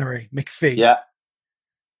McPhee. Sean Connery, McPhee. Yeah.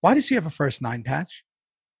 Why does he have a first 9 patch?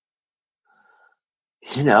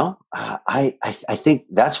 I think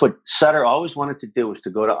that's what Sutter always wanted to do, was to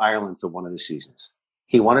go to Ireland for one of the seasons.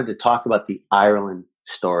 He wanted to talk about the Ireland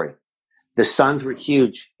story. The Suns were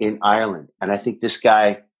huge in Ireland, and I think this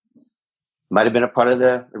guy might have been a part of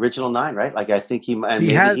the original 9, right? Like, I think he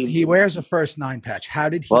wears a first 9 patch. How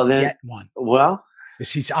did he get one? Well,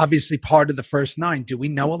 because he's obviously part of the first 9. Do we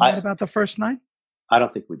know a lot about the first 9? I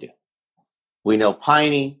don't think we do. We know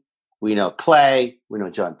Piney, we know Clay, we know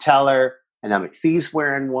John Teller, and now McPhee's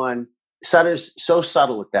wearing one. Sutter's so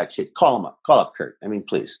subtle with that shit. Call him up. Call up Kurt. I mean,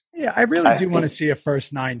 please. Yeah, I really do want to see a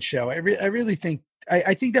first 9 show. I really think.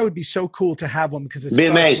 I think that would be so cool to have one, because it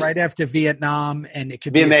starts right after Vietnam, and it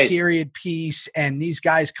could be a period piece, and these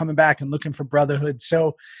guys coming back and looking for brotherhood.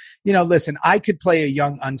 So, listen, I could play a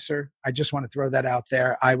young Unser. I just want to throw that out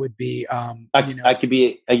there. I would be, I could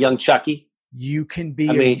be a young Chucky. You can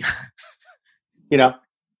be.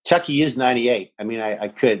 Chucky is 98. I mean, I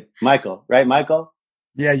could. Michael, right? Michael?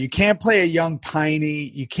 Yeah, you can't play a young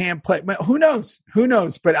Piney. You can't play. Who knows? Who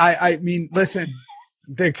knows? But I mean, listen,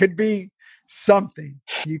 there could be something.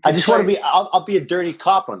 I just want to be. I'll be a dirty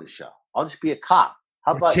cop on the show. I'll just be a cop.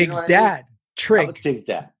 How about Tig's dad? Trig. Tig's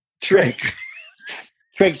dad. Trig.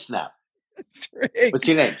 Trig Snap. Trig. What's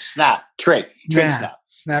your name? Snap. Trig. Trig Snap.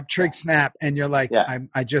 Snap. Trig Snap. And you're like,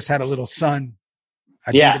 I just had a little son.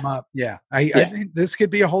 I beat him up. Yeah. I think this could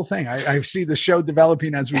be a whole thing. I see the show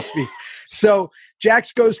developing as we speak. So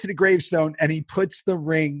Jax goes to the gravestone and he puts the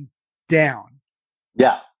ring down.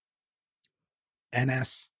 Yeah.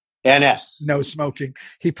 NS. No smoking.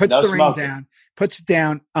 He puts the ring down, puts it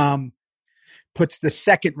down, puts the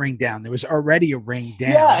second ring down. There was already a ring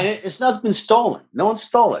down. Yeah, and it's not been stolen. No one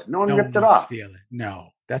stole it. No one ripped it off. Steal it. No.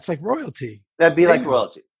 That's like royalty. That'd be like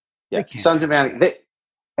royalty. Yeah. Sons of Anarchy.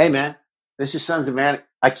 Hey, man. This is Sons of Anarchy.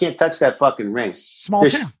 I can't touch that fucking ring. Small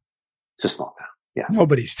town. It's a small town. Yeah.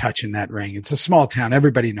 Nobody's touching that ring. It's a small town.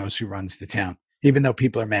 Everybody knows who runs the town. Even though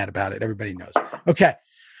people are mad about it, everybody knows. Okay.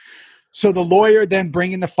 So the lawyer then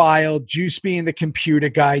bringing the file, Juice being the computer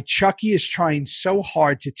guy. Chucky is trying so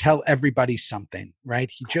hard to tell everybody something,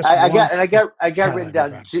 right? He just I got written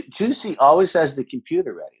down. Juicy always has the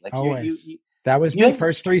computer ready. Like always. That was me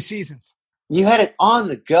first 3 seasons. You had it on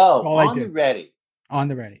the go, on the ready. On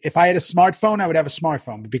the ready. If I had a smartphone, I would have a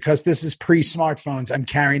smartphone. But because this is pre-smartphones, I'm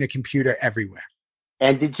carrying a computer everywhere.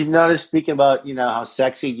 And did you notice, speaking about, how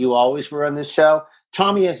sexy you always were on this show,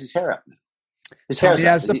 Tommy has his hair up now. Tommy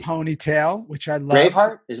has the ponytail, which I love.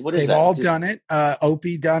 Braveheart? What is They've that? all done it.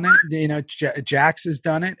 Opie done it. Jax has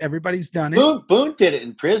done it. Everybody's done it. Boone did it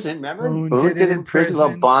in prison, remember? Boone did it in prison.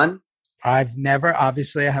 Little bun.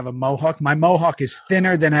 Obviously I have a mohawk. My mohawk is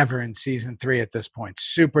thinner than ever in season 3 at this point.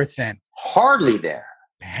 Super thin. Hardly there.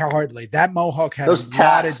 Hardly. That mohawk had those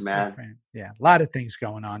tats, man. A lot of things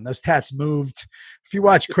going on. Those tats moved. If you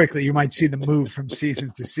watch quickly, you might see them move from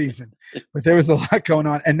season to season. But there was a lot going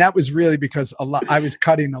on. And that was really because I was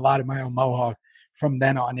cutting a lot of my own mohawk from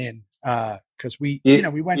then on in. Because we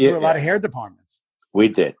went through a lot of hair departments. We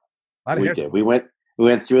did. We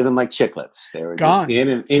went through them like chiclets. They were gone.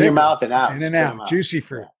 Just in your mouth and out. In and out. Juicy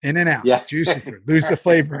fruit. In and out. Yeah. Juicy fruit. Lose the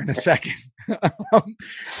flavor in a second.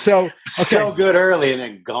 So good early and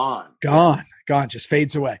then gone. Gone. Just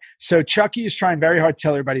fades away. So Chucky is trying very hard to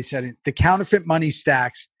tell everybody, said the counterfeit money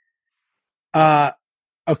stacks.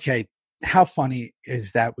 Okay. How funny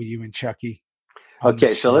is that with you and Chucky?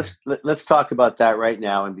 Okay. So let's talk about that right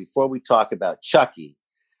now. And before we talk about Chucky,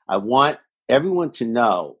 I want everyone to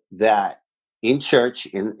know that in church,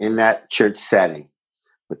 in that church setting,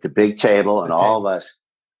 with the big table and all of us,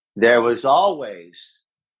 there was always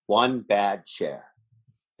one bad chair.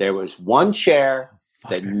 There was one chair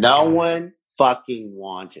that no one fucking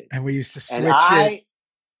wanted. And we used to switch it.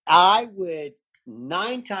 I would,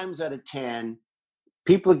 9 times out of 10,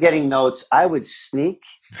 people are getting notes, I would sneak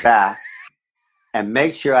back and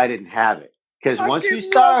make sure I didn't have it. Because once we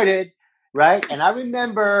started, right? And I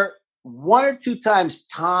remember one or two times,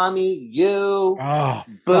 Tommy, you,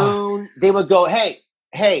 Boone, they would go, hey,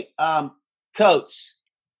 Coates,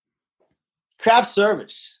 craft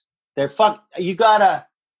service. They're you gotta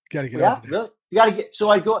get over there. Really? You gotta get. So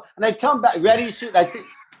I'd go and I'd come back ready to shoot. I'd see,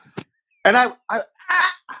 and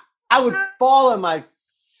I would fall on my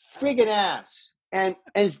friggin' ass, and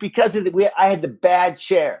it's because of I had the bad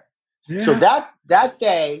chair. Yeah. So that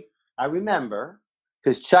day I remember,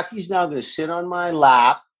 because Chucky's now going to sit on my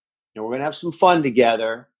lap and we're going to have some fun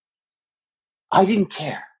together. I didn't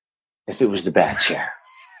care if it was the bad chair.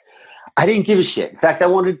 I didn't give a shit. In fact, I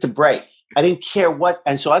wanted it to break. I didn't care what,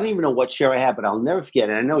 and so I didn't even know what chair I had, but I'll never forget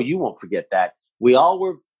it. And I know you won't forget that. We all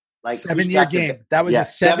were like 7-year game. That was a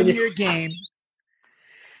 7-year game.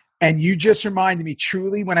 And you just reminded me,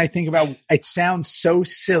 truly, when I think about it, sounds so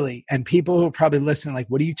silly. And people who are probably listening, like,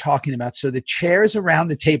 what are you talking about? So the chairs around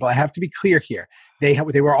the table, I have to be clear here. They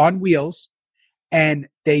were on wheels, and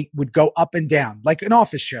they would go up and down like an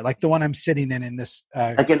office chair, like the one I'm sitting in this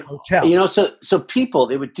hotel. You know, so people,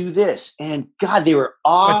 they would do this, and God, they were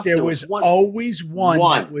off. But there was always one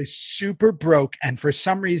that was super broke, and for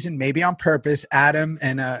some reason, maybe on purpose, Adam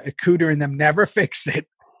and Cooter and them never fixed it,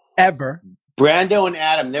 ever. Brando and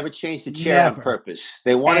Adam never changed the chair on purpose.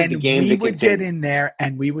 They wanted the game to continue. We would get in there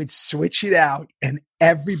and we would switch it out, and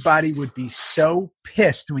everybody would be so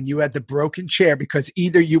pissed when you had the broken chair, because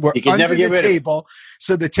either you were under the table,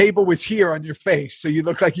 so the table was here on your face, so you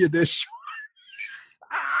look like you're this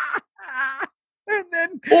and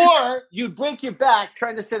then, or you'd break your back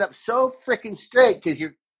trying to sit up so freaking straight because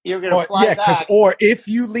you're going to fly back. Or if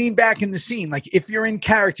you lean back in the scene, like if you're in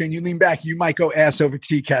character and you lean back, you might go ass over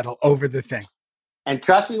tea kettle over the thing. And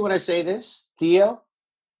trust me when I say this, Theo,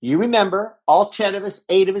 you remember all 10 of us,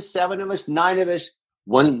 8 of us, 7 of us, 9 of us,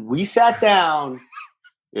 when we sat down,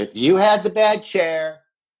 if you had the bad chair,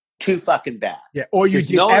 too fucking bad. Yeah, or you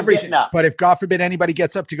did everything. But if, God forbid, anybody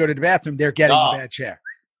gets up to go to the bathroom, they're getting the bad chair.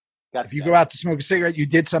 If you go out to smoke a cigarette, you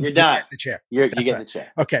did something. You're done. You get the chair. You get the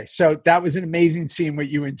chair. Okay, so that was an amazing scene with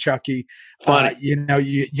you and Chucky. Funny. You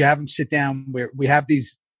have them sit down where we have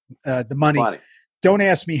these the money. Funny. Don't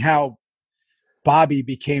ask me how Bobby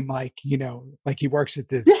became like he works at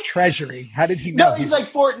the Treasury. How did he know? No, he's like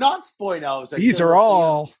Fort Knox boy now. Like, these are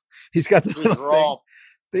all. He's got the little thing.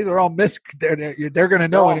 These are all they're going to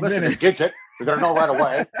know in a minute. Gets it. They're going to know right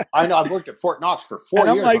away. I know. I worked at Fort Knox for 4 years.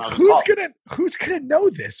 I'm like, who's gonna know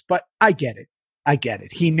this? But I get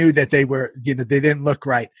it. He knew that they were, they didn't look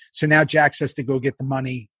right. So now Jax has to go get the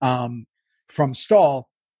money from Stahl,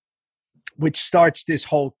 which starts this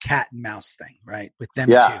whole cat and mouse thing, right? With them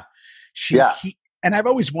two. And I've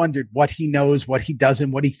always wondered what he knows, what he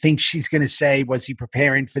doesn't, what he thinks she's going to say. Was he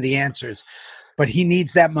preparing for the answers? But he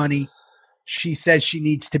needs that money. She says she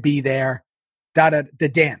needs to be there. The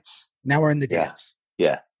dance. Now we're in the dance.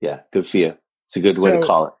 Yeah. Good for you. It's a good way to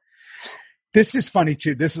call it. This is funny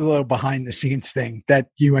too. This is a little behind the scenes thing that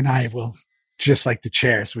you and I will, just like the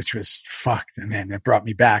chairs, which was fucked. And man, it brought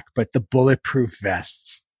me back. But the bulletproof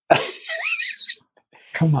vests.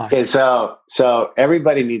 Come on. Okay, so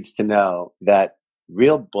everybody needs to know that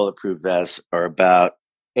real bulletproof vests are about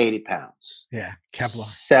 80 pounds. Yeah, Kevlar.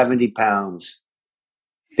 70 pounds,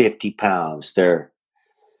 50 pounds.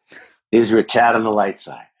 These were a tad on the light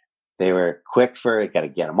side. They were quick got to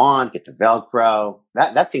get them on, get the Velcro.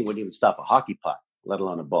 That thing wouldn't even stop a hockey puck, let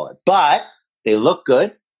alone a bullet. But they look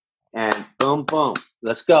good, and boom, boom.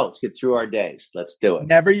 Let's go. Let's get through our days. Let's do it.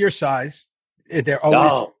 Never your size. They're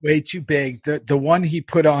always way too big. The one he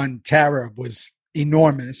put on Tara was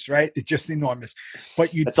enormous, right? It's just enormous. But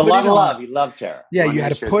it's a lot of love. You love Tara. Yeah, you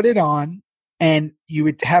had to put it on, and you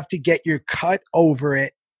would have to get your cut over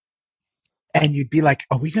it. And you'd be like,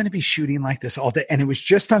 are we going to be shooting like this all day? And it was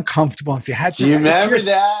just uncomfortable. If you had to, do you remember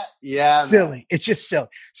that? Yeah. Silly. Man. It's just silly.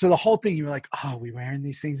 So the whole thing, you were like, oh, are we wearing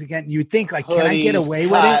these things again? You'd think like, can I get away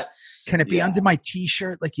with it? Can it be under my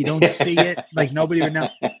t-shirt? Like you don't see it. Like nobody would know.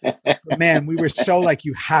 But man, we were so like,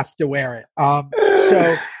 you have to wear it.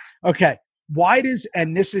 Okay.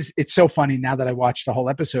 It's so funny now that I watched the whole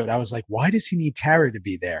episode. I was like, why does he need Tara to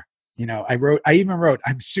be there? I even wrote,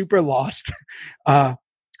 I'm super lost.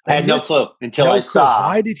 I had no clue until I saw.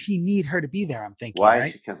 Why did he need her to be there? I'm thinking, why right?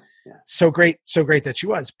 Is she coming? Yeah. So great that she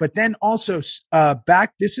was. But then also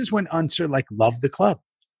this is when Unser like loved the club.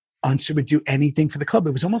 Unser would do anything for the club.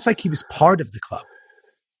 It was almost like he was part of the club.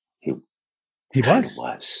 He was. He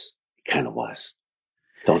kind of was.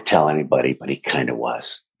 Don't tell anybody, but he kind of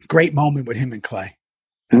was. Great moment with him and Clay.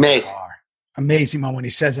 Amazing moment when he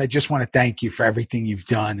says, I just want to thank you for everything you've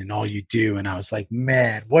done and all you do. And I was like,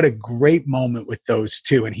 man, what a great moment with those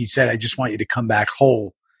two. And he said, I just want you to come back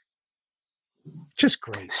whole. Just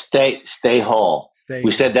great. Stay whole.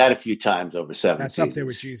 We said that a few times over 7 That's seasons. up there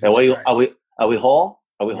with Jesus are we Christ. Are we whole?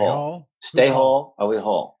 Are we whole? Stay whole. Are we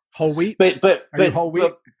whole? Whole wheat? But are you whole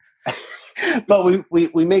wheat? But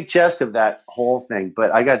we make jest of that whole thing.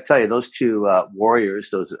 But I got to tell you, those two warriors,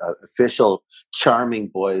 those official charming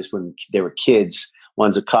boys when they were kids,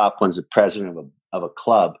 one's a cop, one's a president of a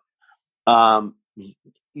club.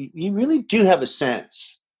 You really do have a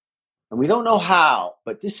sense, and we don't know how,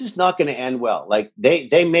 but this is not going to end well. Like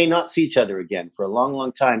they may not see each other again for a long,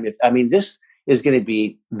 long time. This is going to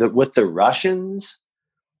be with the Russians.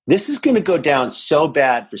 This is going to go down so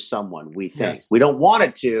bad for someone, we think. Yes. We don't want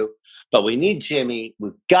it to, but we need Jimmy.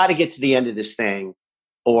 We've got to get to the end of this thing,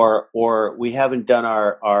 or we haven't done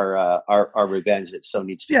our revenge that so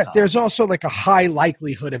needs to come. There's also like a high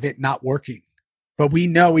likelihood of it not working. But we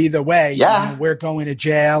know either way, we're going to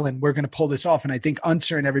jail and we're going to pull this off. And I think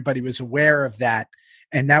Unser and everybody was aware of that.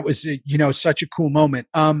 And that was, such a cool moment.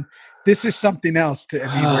 This is something else.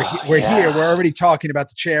 We're here. We're already talking about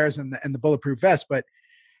the chairs and the bulletproof vest, but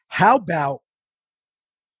how about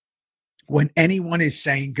when anyone is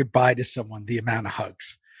saying goodbye to someone, the amount of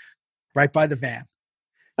hugs right by the van,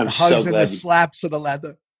 the hugs and the slaps of the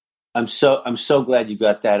leather. I'm so glad you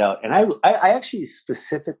got that out. And I actually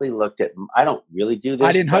specifically looked at, I don't really do this.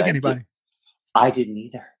 I didn't hug anybody. I didn't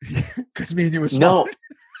either. Because me and you were smart.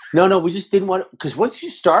 No, we just didn't want to, because once you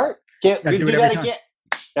start, you do that again.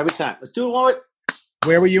 Every time. Let's do it one.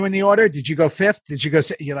 Where were you in the order? Did you go fifth? Did you go?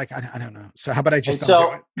 You're like, I don't know. So how about I just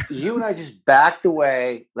don't do it? You and I just backed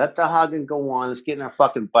away, let the hugging go on. Let's get in our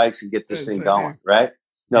fucking bikes and get this thing going, right?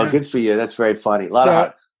 No, good for you. That's very funny. A lot of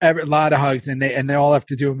hugs. A lot of hugs, and they all have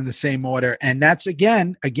to do them in the same order. And that's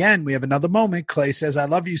again, we have another moment. Clay says, "I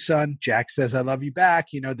love you, son." Jack says, "I love you back."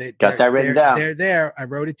 They got that written down. They're there. I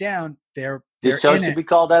wrote it down. This show should be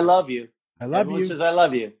called "I Love You." I love you. Everyone says, "I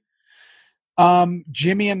love you."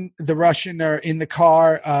 Jimmy and the Russian are in the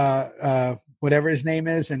car, whatever his name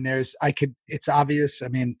is. And it's obvious. I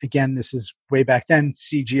mean, again, this is way back then,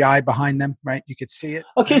 CGI behind them, right? You could see it.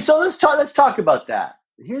 Okay. So let's talk about that.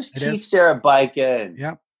 Here's Keith Sarabica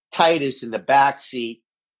and Titus in the back seat.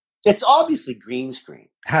 It's obviously green screen.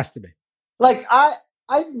 Has to be. Like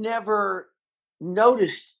I've never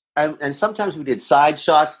noticed. And sometimes we did side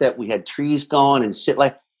shots that we had trees going and shit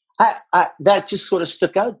like, that just sort of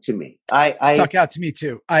stuck out to me. Stuck out to me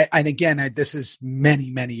too. This is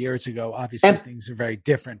many, many years ago. Obviously, things are very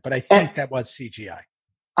different, but I think that was CGI.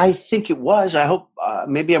 I think it was. I hope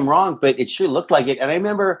maybe I'm wrong, but it sure looked like it. And I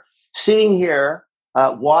remember sitting here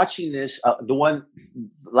watching this, the one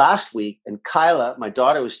last week, and Kyla, my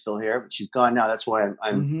daughter, was still here, but she's gone now. That's why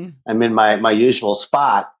I'm in my usual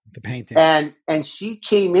spot. The painting. And she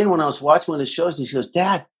came in when I was watching one of the shows, and she goes,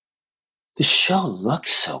 "Dad, the show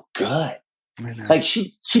looks so good." I know. Like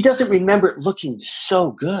she doesn't remember it looking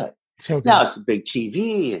so good. So good. Now it's the big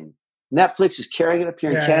TV and Netflix is carrying it up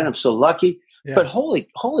here in Canada. I'm so lucky. Yeah. But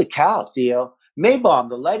holy cow, Theo, Maybaum,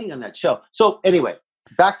 the lighting on that show. So anyway,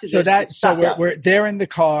 back to this. So we're there in the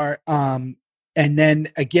car, and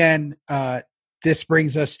then again, this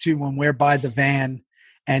brings us to when we're by the van.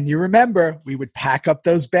 And you remember, we would pack up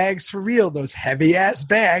those bags for real, those heavy ass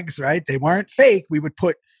bags, right? They weren't fake. We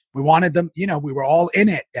wanted them, we were all in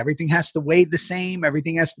it. Everything has to weigh the same.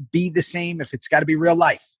 Everything has to be the same if it's got to be real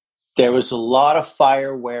life. There was a lot of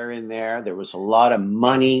fireware in there. There was a lot of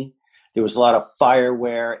money. There was a lot of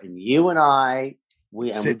fireware. And you and I, we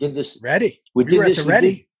did this. Ready. We did this.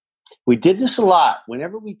 Ready. We did this a lot.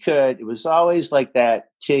 Whenever we could. It was always like that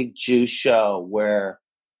Tig Juice show where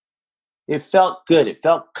it felt good. It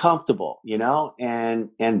felt comfortable, and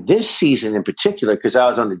this season in particular, because I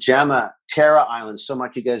was on the Gemma Terra Island so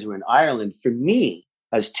much, you guys were in Ireland. For me,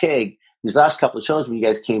 as Tig, these last couple of shows when you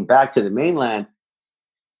guys came back to the mainland,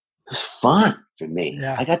 it was fun for me.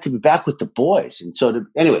 Yeah. I got to be back with the boys. And so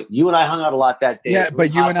anyway, you and I hung out a lot that day. Yeah,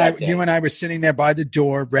 but you and I were sitting there by the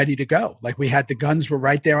door ready to go. Like we had the guns were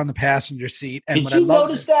right there on the passenger seat. And did you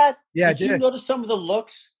notice that? Yeah, did you notice some of the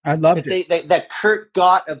looks? I loved it. That Kurt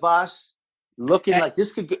got of us. Looking like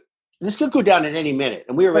this could go down at any minute,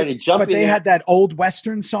 and we were ready to jump in. But they had that old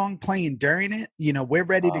Western song playing during it. We're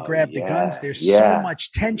ready to grab the guns. There's so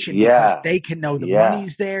much tension because they can know the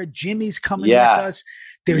money's there. Jimmy's coming with us.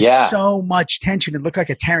 There's so much tension. It looked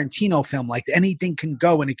like a Tarantino film. Like anything can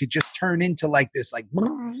go, and it could just turn into like this. Like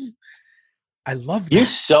I love that. You're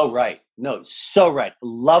so right. No, so right.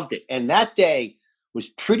 Loved it. And that day was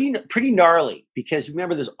pretty gnarly because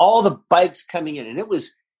remember, there's all the bikes coming in, and it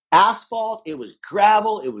was asphalt, it was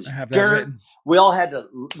gravel, it was dirt. We had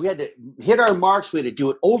to hit our marks. We had to do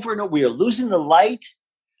it over and over. We were losing the light.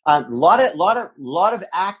 A lot of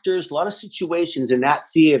actors, a lot of situations in that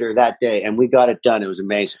theater that day, and we got it done. It was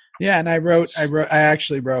amazing. Yeah, and I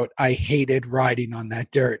actually wrote, I hated riding on that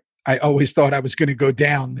dirt. I always thought I was going to go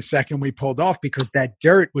down the second we pulled off because that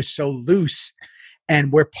dirt was so loose,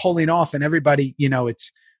 and we're pulling off, and everybody,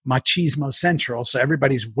 it's machismo central, so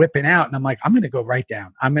everybody's whipping out, and I'm like, I'm going to go right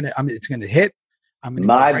down. It's going to hit. I'm going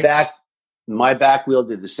to my back wheel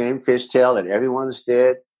did the same fishtail that everyone's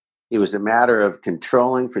did. It was a matter of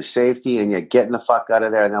controlling for safety and yet getting the fuck out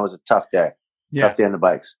of there. And that was a tough day. Yeah. Tough day on the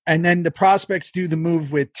bikes. And then the prospects do the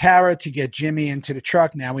move with Tara to get Jimmy into the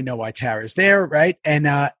truck. Now we know why Tara's there, right? And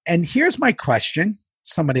here's my question.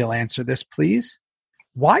 Somebody will answer this, please.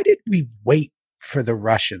 Why did we wait for the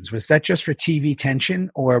Russians? Was that just for TV tension,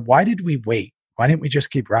 or why did we wait? Why didn't we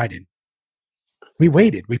just keep riding? We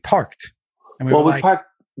waited. We parked. And we parked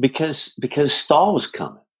because Stahl was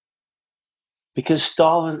coming. Because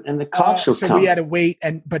Stahl and the cops were coming. So we had to wait,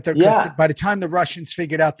 by the time the Russians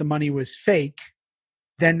figured out the money was fake,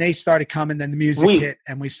 then they started coming, then the music hit,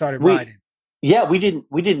 and we started riding. Yeah, we didn't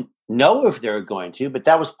know if they were going to, but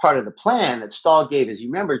that was part of the plan that Stahl gave. As you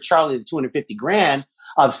remember, Charlie the $250,000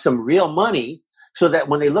 of some real money, so that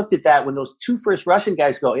when they looked at that, when those two first Russian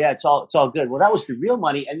guys go, yeah, it's all good. Well, that was the real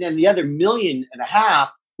money, and then the other $1.5 million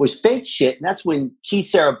was fake shit, and that's when Keith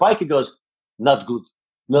Sarabica goes, not good.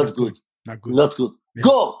 Not good. Yeah.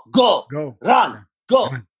 Go. Run. Go.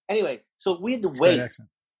 Run. Anyway, so we had to wait.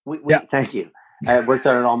 Thank you. I worked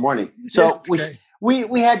on it all morning. So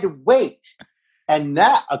we had to wait. And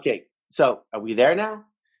okay. So are we there now?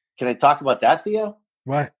 Can I talk about that, Theo?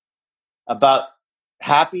 What? About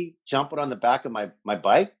Happy jumping on the back of my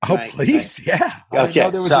bike? Please. Yeah. I didn't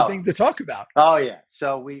know there was a thing to talk about. Oh yeah.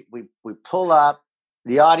 So we pull up.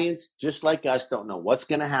 The audience, just like us, don't know what's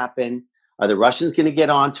going to happen. Are the Russians going to get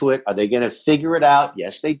onto it? Are they going to figure it out?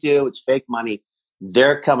 Yes, they do. It's fake money.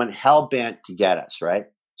 They're coming hell bent to get us, right?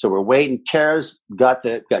 So we're waiting. Tara's got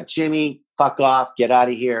Jimmy. Fuck off. Get out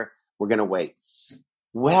of here. We're going to wait.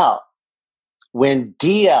 Well, when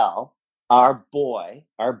DL, our boy,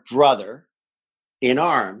 our brother in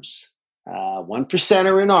arms,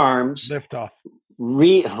 1%er in arms. Lift off.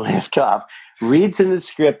 Reads in the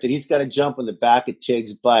script that he's got to jump on the back of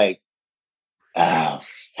Tig's bike. Oh,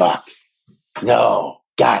 fuck. No,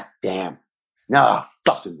 goddamn, no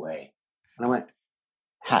fucking way. And I went,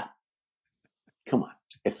 come on.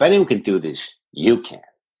 If anyone can do this, you can.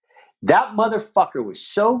 That motherfucker was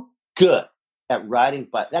so good at riding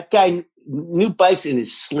bike. That guy knew bikes in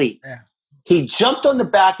his sleep. Yeah. He jumped on the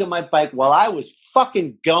back of my bike while I was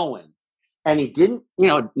fucking going. And he didn't,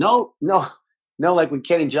 no, like when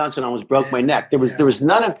Kenny Johnson almost broke my neck. There was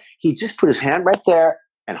none of, he just put his hand right there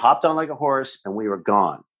and hopped on like a horse, and we were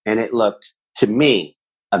gone. And it looked, to me,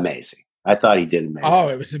 amazing. I thought he did amazing. Oh,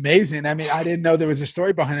 it was amazing. I mean, I didn't know there was a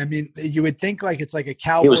story behind it. I mean, you would think like it's like a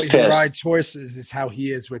cowboy who rides horses is how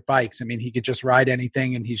he is with bikes. I mean, he could just ride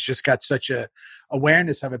anything, and he's just got such a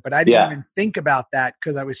awareness of it. But I didn't even think about that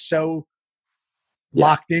because I was so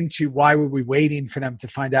locked into why were we waiting for them to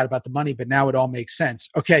find out about the money. But now it all makes sense.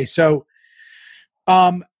 Okay, so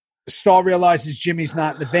Stahl realizes Jimmy's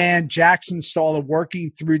not in the van. Jax and Stahl are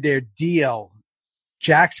working through their deal.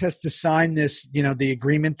 Jax has to sign this, the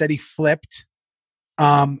agreement that he flipped.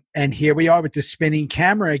 And here we are with the spinning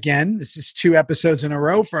camera again. This is 2 episodes in a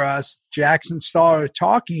row for us. Jax and Stahl are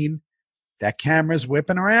talking. That camera's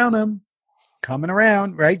whipping around them, coming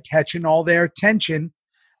around, right? Catching all their attention.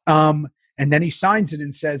 And then he signs it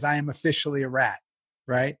and says, I am officially a rat,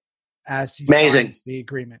 right? As he signs the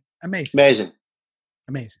agreement. Amazing.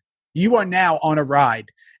 You are now on a ride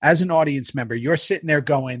as an audience member. You're sitting there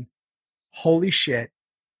going, holy shit.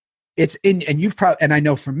 It's in, and you've probably, and I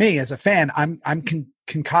know for me as a fan, I'm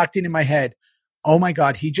concocting in my head, oh my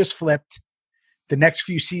God, he just flipped. The next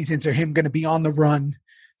few seasons are him going to be on the run.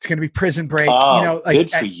 It's going to be Prison Break. Good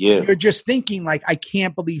for you. You're just thinking like, I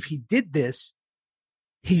can't believe he did this.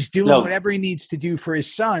 He's doing whatever he needs to do for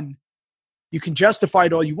his son. You can justify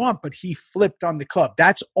it all you want, but he flipped on the club.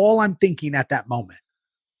 That's all I'm thinking at that moment.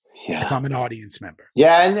 Yeah. If I'm an audience member.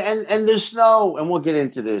 Yeah, and there's no, and we'll get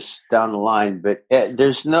into this down the line, but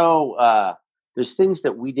there's no, there's things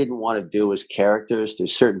that we didn't want to do as characters.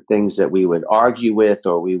 There's certain things that we would argue with,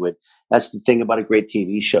 or we would, that's the thing about a great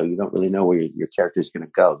TV show. You don't really know where your character is going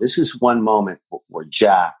to go. This is one moment where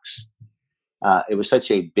Jax, it was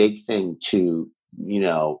such a big thing to,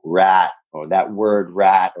 rat, or that word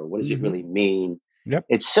rat, or what does it really mean? Yep.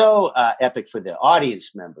 It's so epic for the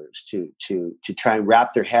audience members to try and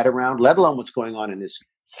wrap their head around, let alone what's going on in this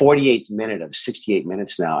 48th minute of 68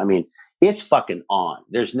 minutes now. I mean, it's fucking on.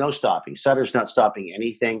 There's no stopping. Sutter's not stopping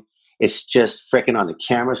anything. It's just freaking on. The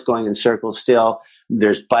camera's going in circles still.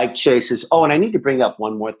 There's bike chases. Oh, and I need to bring up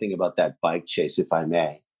one more thing about that bike chase, if I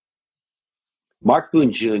may. Mark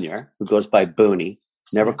Boone Jr., who goes by Booney,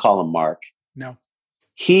 never call him Mark. No.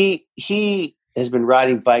 He has been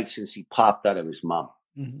riding bikes since he popped out of his mom.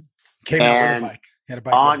 Mm-hmm. Came out with a bike. He had a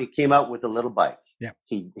bike. He came out with a little bike. Yeah.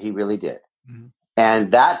 He really did. Mm-hmm.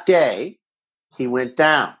 And that day, he went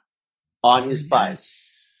down on his bike.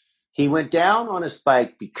 Yes. He went down on his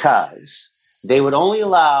bike because they would only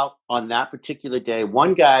allow on that particular day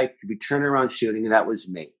one guy to be turning around shooting, and that was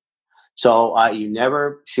me. So you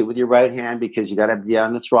never shoot with your right hand because you got to be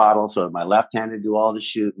on the throttle. So my left hand to do all the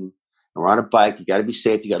shooting. And we're on a bike. You got to be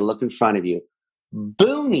safe. You got to look in front of you.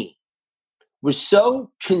 Booney was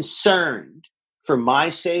so concerned for my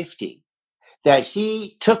safety that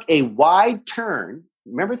he took a wide turn.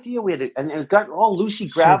 Remember, Theo, and it got all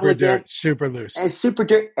loosey gravel again. Super loose. And super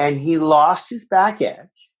dirt. And he lost his back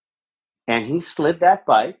edge. And he slid that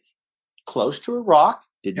bike close to a rock.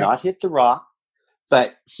 Did not hit the rock.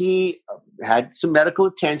 But he had some medical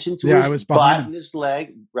attention to his butt and his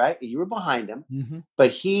leg. Right? You were behind him. Mm-hmm.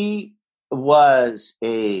 But he was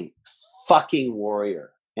a fucking warrior.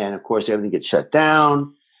 And, of course, everything gets shut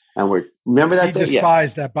down. And remember that he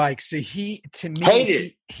despised that bike. So he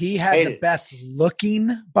had the best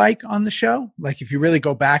looking bike on the show. Like if you really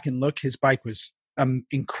go back and look, his bike was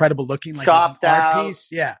incredible looking, like chopped art out piece.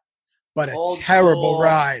 Yeah, but a terrible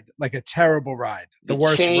ride, like a terrible ride. The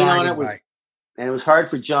worst chain riding on it bike. And it was hard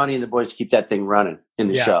for Johnny and the boys to keep that thing running in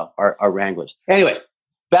the show. Our Wranglers. Anyway,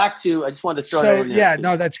 back to I just wanted to throw that in there. Yeah,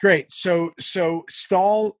 no, that's great. So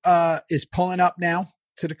Stahl is pulling up now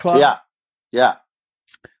to the club. Yeah.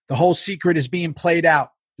 The whole secret is being played out.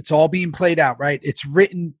 It's all being played out, right? It's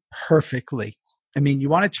written perfectly. I mean, you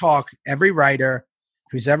want to talk, every writer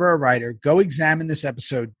who's ever a writer, go examine this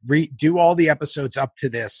episode, do all the episodes up to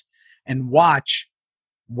this, and watch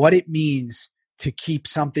what it means to keep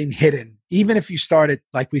something hidden. Even if you started,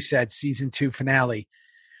 like we said, season 2 finale,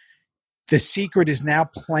 the secret is now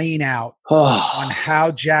playing out on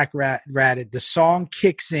how Jack ratted. The song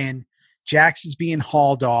kicks in. Jax is being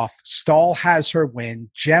hauled off. Stahl has her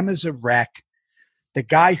win. Gemma's a wreck. The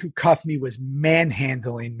guy who cuffed me was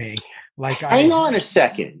manhandling me. Hang on a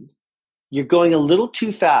second. You're going a little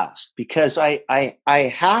too fast because I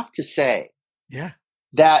have to say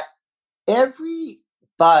that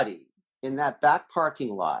everybody in that back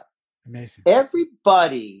parking lot, amazing.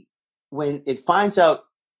 Everybody, when it finds out,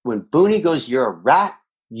 when Booney goes, "You're a rat,"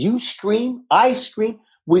 you scream, I scream.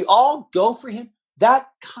 We all go for him. That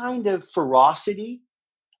kind of ferocity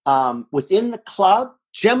within the club,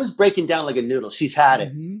 Gemma's breaking down like a noodle. She's had it.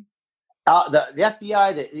 Mm-hmm. The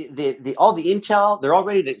FBI, the all the intel, they're all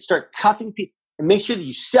ready to start cuffing people. And make sure that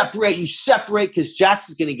you separate because Jax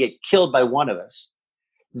is going to get killed by one of us.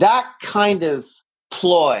 That kind of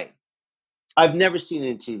ploy, I've never seen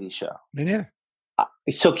in a TV show. Me neither.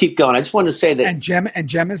 So keep going. I just wanted to say that. And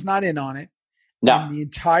Gemma's not in on it. No. And the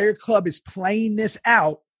entire club is playing this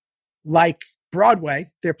out like Broadway.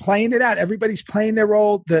 They're playing it out. Everybody's playing their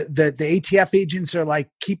role. The ATF agents are like,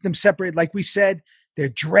 keep them separated. Like we said, they're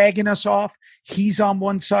dragging us off. He's on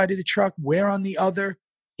one side of the truck. We're on the other.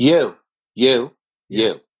 You.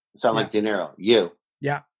 Sound like De Niro. You.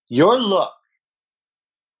 Yeah. Your look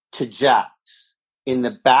to Jax in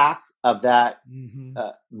the back of that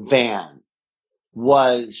van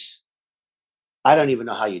was, I don't even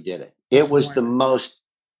know how you did it. It was the most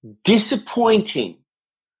disappointing,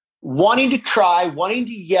 wanting to cry, wanting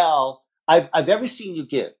to yell I've ever seen you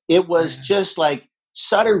give. It was just like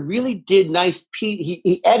Sutter really did nice.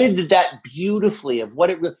 He edited that beautifully of what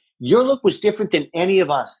it really. Your look was different than any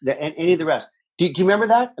of us, than any of the rest. Do you remember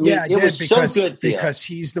that? I mean, I it did, was because, so good because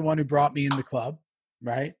he's the one who brought me in the club,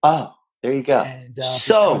 right? Oh, there you go. And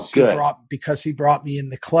so good. Because he brought me in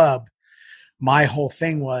the club, my whole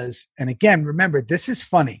thing was, and again, remember, this is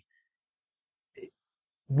funny.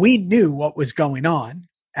 We knew what was going on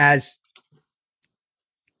as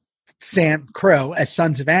Sam Crow, as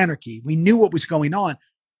Sons of Anarchy. We knew what was going on,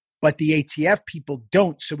 but the ATF people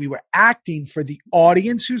don't. So we were acting for the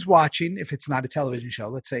audience who's watching. If it's not a television show,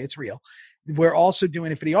 let's say it's real. We're also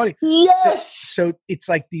doing it for the audience. Yes. So it's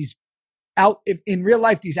like in real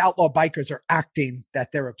life, these outlaw bikers are acting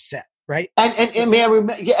that they're upset, right? And may I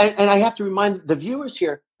and I have to remind the viewers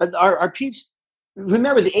here, our peeps,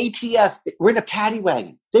 remember the ATF, we're in a paddy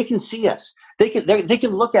wagon. They can see us. They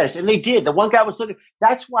can look at us. And they did. The one guy was looking.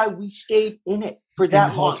 That's why we stayed in it for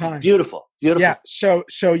that long time. Beautiful. Yeah. So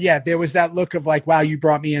yeah, there was that look of like, wow, you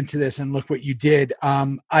brought me into this and look what you did.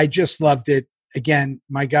 I just loved it. Again,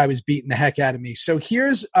 my guy was beating the heck out of me. So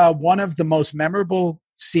here's one of the most memorable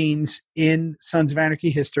scenes in Sons of Anarchy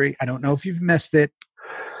history. I don't know if you've missed it.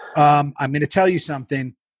 I'm going to tell you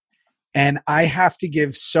something, and I have to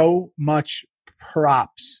give so much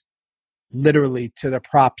props, literally, to the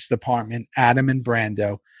props department, Adam and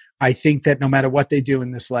Brando. I think that no matter what they do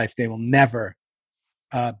in this life, they will never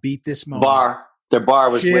beat this moment. Their bar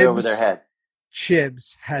was way over their head.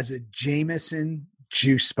 Chibs has a Jameson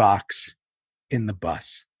juice box in the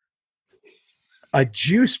bus. A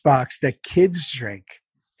juice box that kids drink.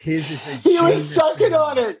 His is a He Jameson. was sucking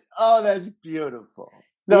on it. Oh, that's beautiful.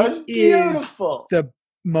 That's beautiful. The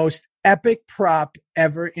most epic prop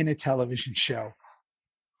ever in a television show.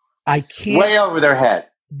 I can't. Way over their head.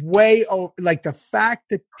 Way over. Like the fact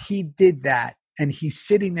that he did that and he's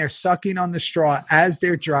sitting there sucking on the straw as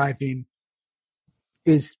they're driving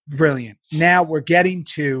is brilliant. Now we're getting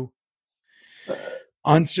to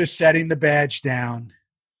Unser setting the badge down.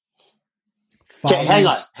 Okay, hang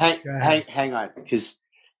on. Because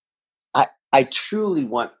I truly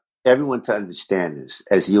want everyone to understand this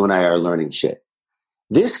as you and I are learning shit.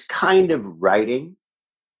 This kind of writing,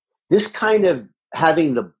 this kind of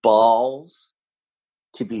having the balls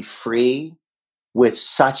to be free with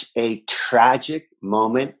such a tragic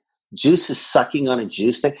moment. Juice is sucking on a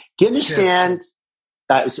juice thing. Do you understand?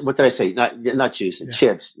 What did I say? Not Juice,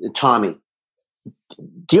 Chips, Tommy.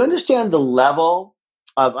 Do you understand the level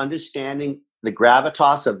of understanding the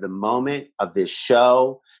gravitas of the moment of this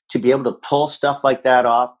show to be able to pull stuff like that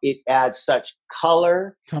off? It adds such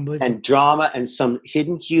color and drama and some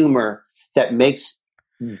hidden humor that makes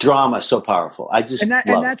drama so powerful. And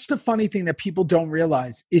that's the funny thing that people don't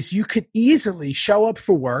realize is you could easily show up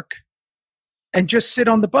for work and just sit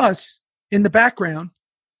on the bus in the background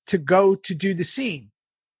to go to do the scene.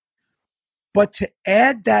 But to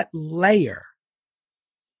add that layer,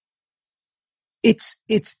 it's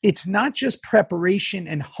not just preparation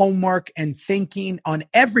and homework and thinking on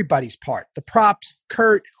everybody's part. The props,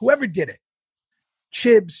 Kurt, whoever did it,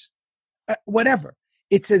 Chibs, whatever.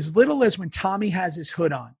 It's as little as when Tommy has his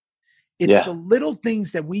hood on. It's the little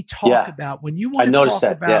things that we talk about when you want to talk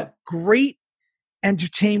about great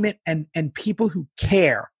entertainment and people who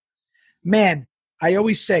care. Man, I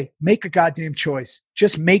always say, make a goddamn choice.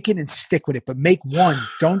 Just make it and stick with it, but make one.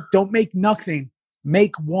 Don't make nothing.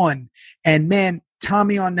 Make one. And man,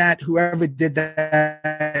 Tommy on that, whoever did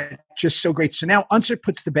that, just so great. So now Unser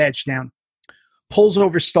puts the badge down, pulls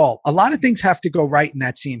over Stahl. A lot of things have to go right in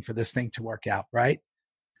that scene for this thing to work out, right?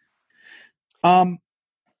 Look,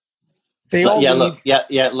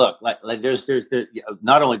 like there's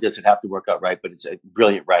not only does it have to work out right, but it's a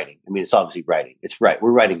brilliant writing. I mean, it's obviously writing. It's right.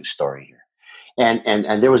 We're writing a story here.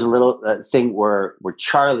 And there was a little thing where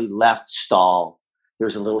Charlie left Stahl. There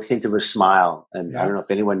was a little hint of a smile, and I don't know if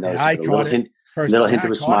anyone knows. I caught it. Little hint of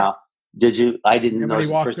a smile. Did you? I didn't notice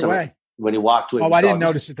the first time. When he walked away. Oh, I didn't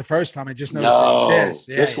notice it the first time. I just noticed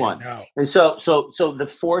this one. No. And so the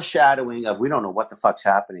foreshadowing of we don't know what the fuck's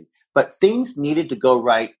happening, but things needed to go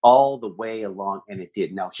right all the way along, and it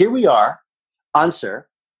did. Now here we are, Unser.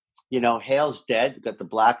 Hale's dead. Got the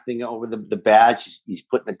black thing over the badge. He's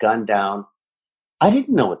putting the gun down. I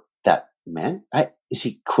didn't know what that meant. Is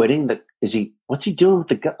he quitting? What's he doing with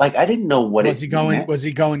the gun? Like, I didn't know what was he going. Meant. Was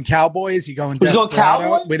he going cowboy? Is he going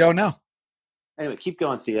cowboy? We don't know. Anyway, keep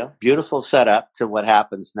going, Theo. Beautiful setup to what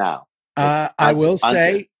happens now. I will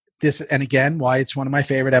say this, and again, why it's one of my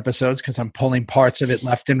favorite episodes, because I'm pulling parts of it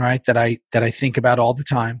left and right that I think about all the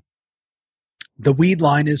time. The weed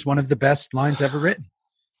line is one of the best lines ever written.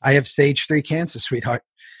 I have stage 3 cancer, sweetheart.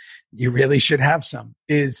 You really should have some.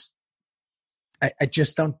 I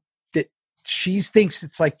just don't. She thinks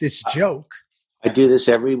it's like this joke. I do this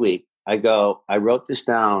every week. I wrote this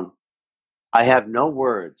down. I have no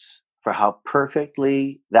words for how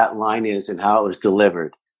perfectly that line is and how it was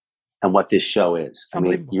delivered and what this show is. I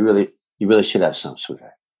mean, you really should have some,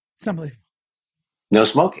 sweetheart. It's unbelievable. No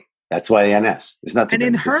smoking. That's why the NS. It's not. And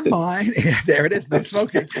in her mind, there it is, no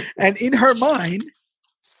smoking. And in her mind,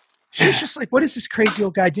 she's just like, what is this crazy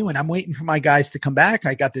old guy doing? I'm waiting for my guys to come back.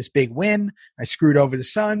 I got this big win. I screwed over the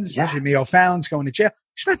Suns. Yeah. Jimmy O'Fallon's going to jail.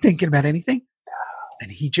 She's not thinking about anything. And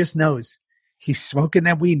he just knows. He's smoking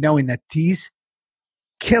that weed knowing that these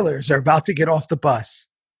killers are about to get off the bus.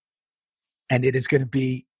 And it is going to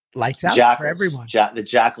be lights out for everyone. The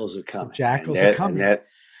jackals are coming. The jackals are coming.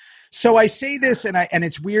 So I say this, and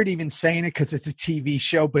it's weird even saying it because it's a TV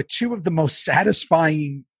show, but two of the most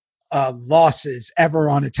satisfying losses ever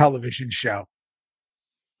on a television show,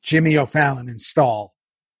 Jimmy O'Fallon and Stahl.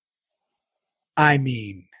 I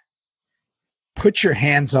mean, put your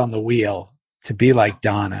hands on the wheel to be like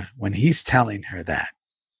Donna when he's telling her that.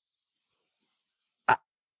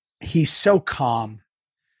 He's so calm.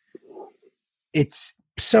 It's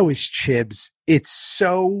So is Chibs. It's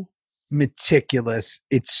so meticulous.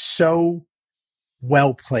 It's so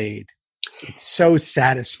well played. It's so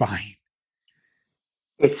satisfying.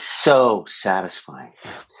 It's so satisfying.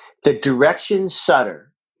 The direction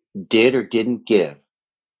Sutter did or didn't give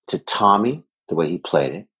to Tommy, the way he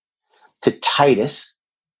played it, to Titus,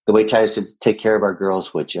 the way Titus said, take care of our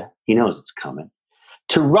girls, would you? He knows it's coming.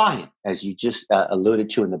 To Ryan, as you just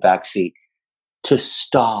alluded to in the back seat, to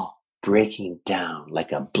Stahl breaking down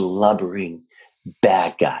like a blubbering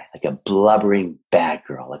bad guy, like a blubbering bad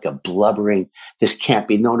girl, like a blubbering, this can't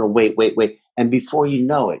be, no, wait. And before you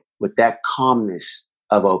know it, with that calmness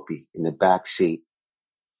of Opie in the back seat,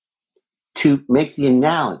 to make the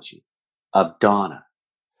analogy of Donna.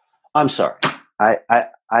 I'm sorry. I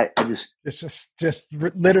just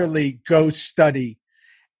literally go study,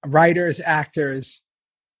 writers, actors,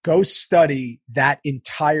 go study that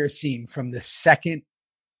entire scene from the second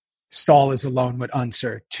Stahl is alone with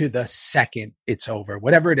Unser to the second it's over.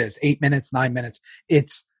 Whatever it is, 8 minutes, 9 minutes.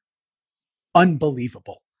 It's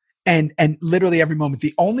unbelievable. And literally every moment.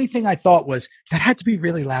 The only thing I thought was that had to be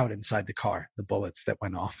really loud inside the car, the bullets that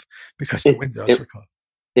went off, because the windows were closed.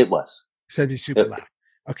 It was. So it'd be super loud.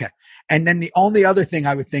 Okay. And then the only other thing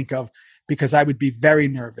I would think of, because I would be very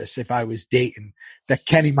nervous if I was dating, that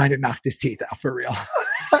Kenny might have knocked his teeth out for real.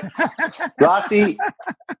 Rossi,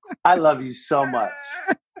 I love you so much.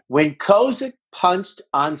 When Kozik punched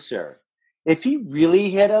Unser, if he really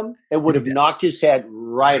hit him, it would have knocked his head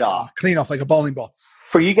right off. Clean off like a bowling ball.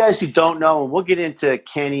 For you guys who don't know, and we'll get into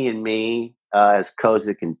Kenny and me as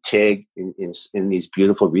Kozik and Tig in these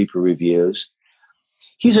beautiful Reaper reviews.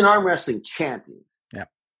 He's an arm wrestling champion. Yeah.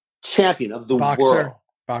 Champion of the world.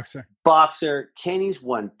 Boxer. Kenny's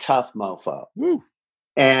one tough mofo. Woo.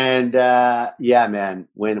 And yeah, man,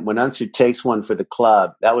 when Unser takes one for the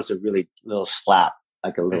club, that was a really little slap,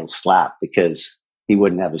 like a little slap, because he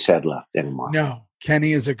wouldn't have his head left anymore. No,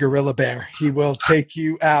 Kenny is a gorilla bear. He will take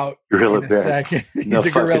you out gorilla in a bear. Second. He's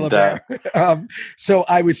a gorilla bear. So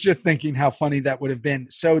I was just thinking how funny that would have been.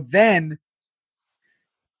 So then,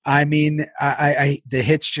 I mean, the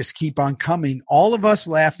hits just keep on coming. All of us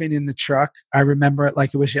laughing in the truck. I remember it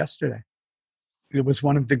like it was yesterday. It was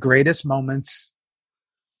one of the greatest moments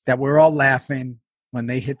that we're all laughing when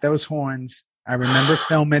they hit those horns. I remember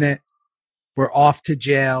filming it. We're off to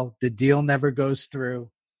jail. The deal never goes through.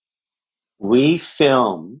 We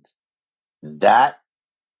filmed that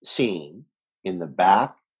scene in the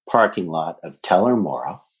back parking lot of Teller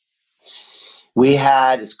Mora. We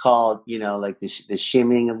had, it's called, like the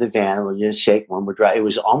shimmying of the van. We're just shake one, we're dry. It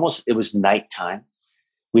was nighttime.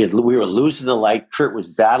 We were losing the light. Kurt was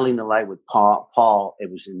battling the light with Paul.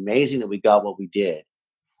 It was amazing that we got what we did.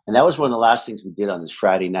 And that was one of the last things we did on this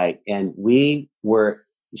Friday night. And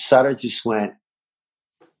Sutter just went,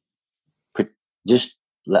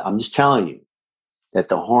 I'm just telling you that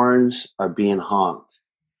the horns are being honked.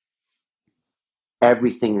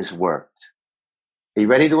 Everything has worked. Are you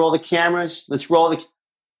ready to roll the cameras? Let's roll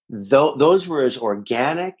those were as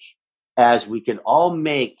organic as we could all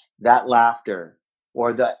make that laughter,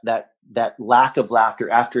 or that lack of laughter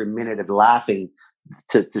after a minute of laughing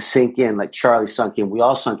to sink in, like Charlie sunk in. We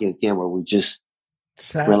all sunk in at the end, where we just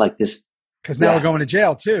went like this. Because now we're going to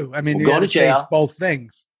jail too. I mean, we're going to jail. Both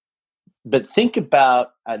things. But think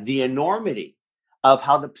about the enormity of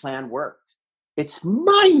how the plan worked. It's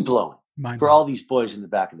mind-blowing for all these boys in the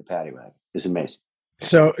back of the paddy wagon. It's amazing.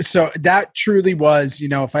 So that truly was,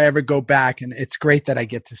 if I ever go back, and it's great that I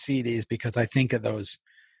get to see these, because I think of those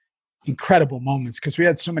incredible moments, because we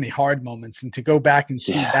had so many hard moments, and to go back and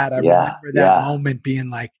see that, I remember that moment being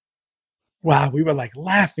like, wow, we were like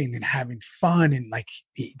laughing and having fun, and like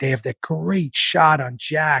they have that great shot on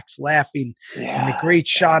Jax laughing, and the great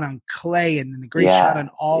shot on Clay, and then the great shot on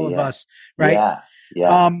all of us, right?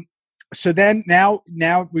 Yeah. So then now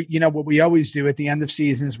what we always do at the end of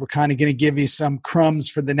seasons, we're kind of going to give you some crumbs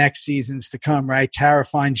for the next seasons to come, right? Tara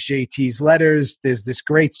finds JT's letters. There's this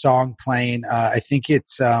great song playing. I think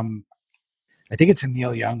it's a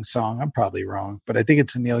Neil Young song. I'm probably wrong, but I think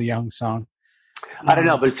it's a Neil Young song. I don't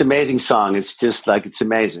know, but it's an amazing song. It's just like, it's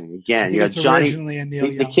amazing. Again, you got Johnny,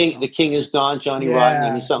 the king is gone, Johnny Rotten,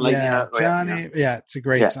 I mean, something like that. Johnny, it's a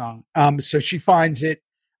great song. So she finds it.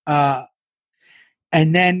 And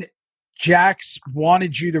then Jax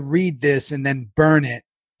wanted you to read this and then burn it.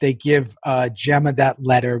 They give Gemma that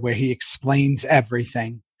letter where he explains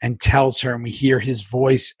everything and tells her, and we hear his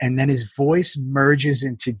voice, and then his voice merges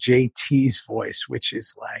into JT's voice, which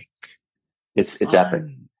is like, it's epic.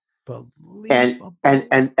 And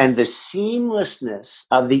the seamlessness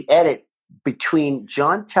of the edit between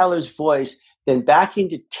John Teller's voice, then back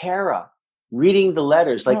into Tara reading the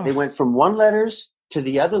letters. Like they went from one letters to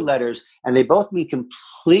the other letters, and they both mean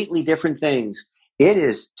completely different things. It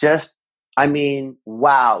is just, I mean,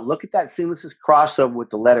 wow. Look at that seamless crossover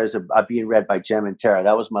with the letters of being read by Jem and Tara.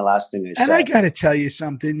 That was my last thing I said. And I got to tell you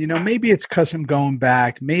something, maybe it's because I'm going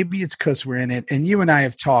back. Maybe it's because we're in it. And you and I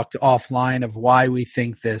have talked offline of why we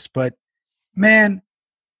think this. But, man,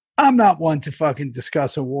 I'm not one to fucking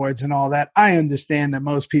discuss awards and all that. I understand that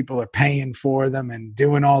most people are paying for them and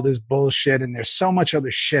doing all this bullshit. And there's so much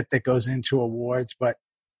other shit that goes into awards. But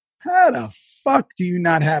how the fuck do you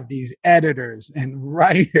not have these editors and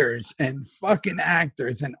writers and fucking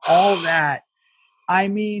actors and all that? I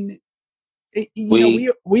mean,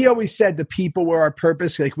 we always said the people were our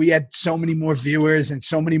purpose. Like, we had so many more viewers and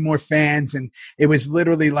so many more fans, and it was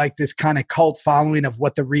literally like this kind of cult following of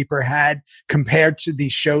what the Reaper had compared to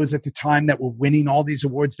these shows at the time that were winning all these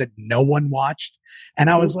awards that no one watched.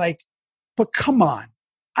 And I was like, but come on,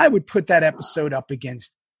 I would put that episode up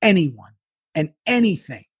against anyone and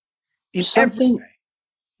anything. In every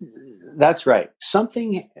way. That's right.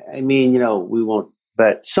 Something, I mean, we won't,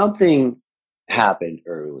 but something happened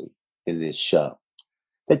early in this show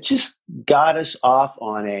that just got us off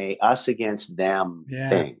on a us against them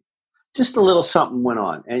thing. Just a little something went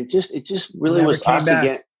on, and it just really never was us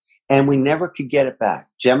again, and we never could get it back.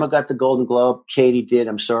 Gemma got the Golden Globe. Katie did.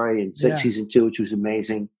 I'm sorry, in season 2, which was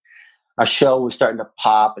amazing. Our show was starting to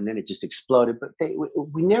pop, and then it just exploded. But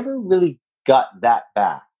we never really got that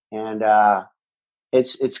back. And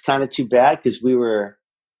it's kind of too bad because we were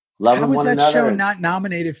loving one another. How was that show not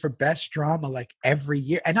nominated for Best Drama like every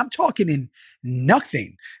year? And I'm talking in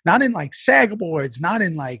nothing, not in like SAG Awards, not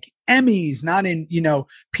in like Emmys, not in,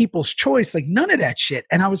 People's Choice, like none of that shit.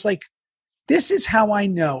 And I was like, this is how I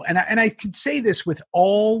know. And I could say this with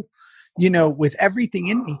all, with everything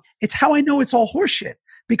in me. It's how I know it's all horseshit.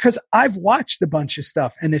 Because I've watched a bunch of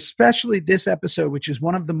stuff, and especially this episode, which is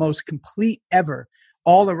one of the most complete ever,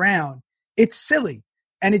 all around. It's silly,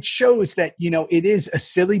 and it shows that it is a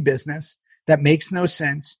silly business that makes no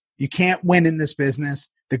sense. You can't win in this business.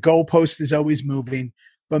 The goalpost is always moving.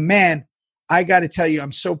 But man, I got to tell you,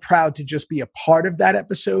 I'm so proud to just be a part of that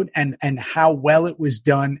episode and how well it was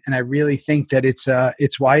done. And I really think that it's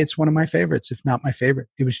why it's one of my favorites, if not my favorite.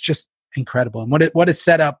 It was just incredible, and what a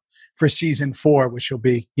setup for season 4, which will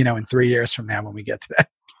be in 3 years from now when we get to that.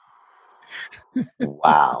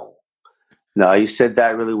 Wow. No, you said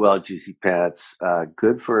that really well, Juicy Pants.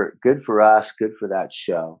 Good for us. Good for that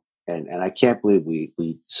show. And I can't believe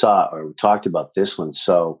we saw or we talked about this one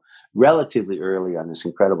so relatively early on this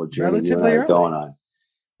incredible journey you and I are going on,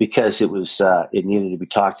 because it was it needed to be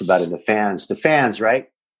talked about in the fans, right?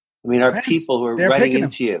 I mean, our people who are writing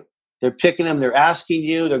into you, they're picking them. They're asking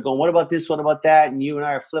you. They're going, "What about this? What about that?" And you and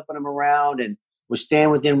I are flipping them around, and we're staying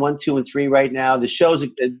within 1, 2, and 3 right now. The show's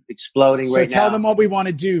exploding right now. So tell them what we want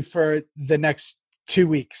to do for the next 2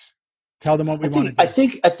 weeks. Tell them what we want to do.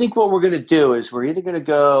 I think what we're going to do is we're either going to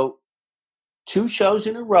go 2 shows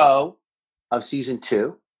in a row of season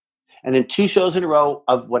 2, and then 2 shows in a row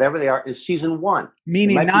of whatever they are is season 1.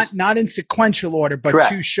 Meaning not in sequential order, but correct.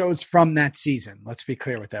 2 shows from that season. Let's be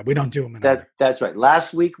clear with that. We don't do them in order. That's right.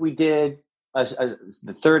 Last week we did the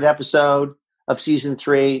 3rd episode of season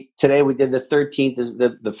 3. Today we did the 13th,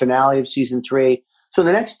 the finale of season 3. So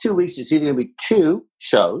the next 2 weeks it's either going to be 2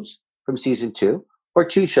 shows from season 2 or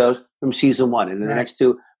 2 shows from season 1. And then the next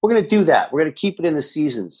 2, we're going to do that. We're going to keep it in the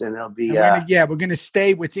seasons, and it'll be we're going to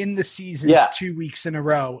stay within the seasons 2 weeks in a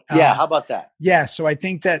row. How about that? Yeah, so I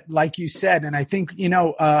think that, like you said, and I think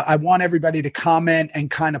I want everybody to comment and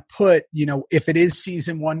kind of put, if it is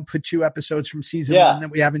season 1, put 2 episodes from season 1 that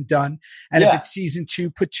we haven't done, and if it's season 2,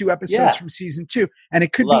 put 2 episodes from season 2, and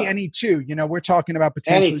it could be any 2. We're talking about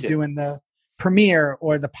potentially doing the premiere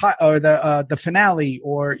or the finale,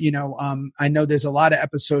 or I know there's a lot of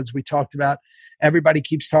episodes we talked about. Everybody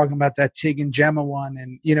keeps talking about that Tig and Gemma one,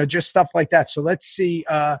 and just stuff like that. So let's see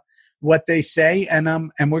what they say, and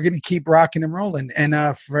we're going to keep rocking and rolling. And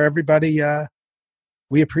for everybody,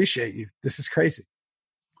 we appreciate you. This is crazy.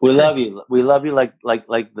 We love you. We love you like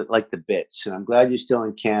the bits. And I'm glad you're still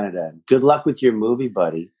in Canada. Good luck with your movie,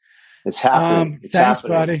 buddy. It's happening. Thanks,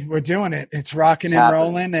 buddy. We're doing it. It's rocking and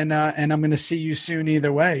rolling, and I'm going to see you soon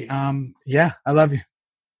either way. I love you.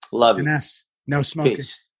 Love you. Finesse. No smoking.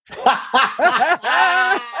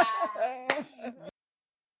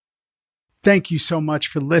 Thank you so much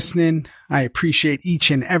for listening. I appreciate each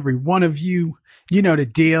and every one of you. You know the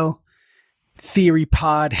deal.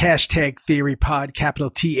 TheoryPod, #TheoryPod, capital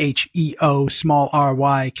THEO, small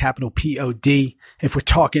RY, capital POD. If we're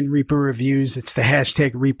talking Reaper reviews, it's the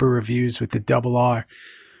 #Reaper reviews with the double R.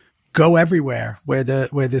 go everywhere where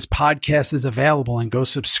this podcast is available and go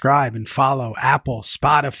subscribe and follow Apple,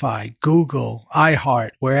 Spotify, Google,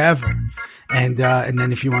 iHeart, wherever. And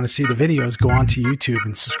then if you want to see the videos, go on to YouTube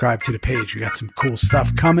and subscribe to the page. We got some cool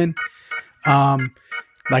stuff coming.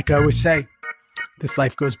 Like I always say, this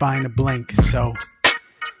life goes by in a blink. So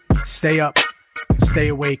stay up, stay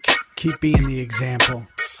awake, keep being the example.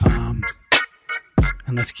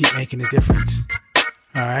 And let's keep making a difference.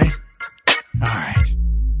 All right? All right.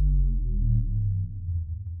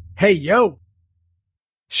 Hey, yo.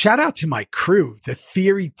 Shout out to my crew, the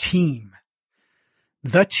Theory team.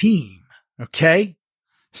 The team, okay?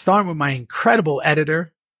 Starting with my incredible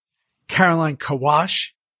editor, Caroline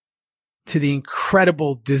Kawash, to the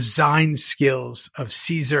incredible design skills of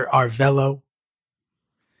Cesar Arvello,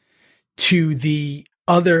 to the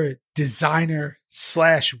other designer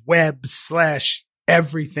 / web /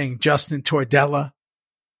 everything, Justin Tordella.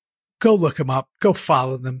 Go look them up. Go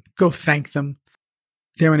follow them. Go thank them.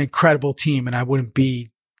 They're an incredible team, and I wouldn't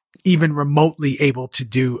be even remotely able to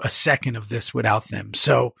do a second of this without them.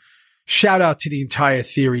 So shout out to the entire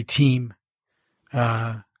Theory team,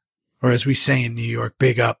 or as we say in New York,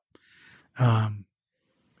 big up.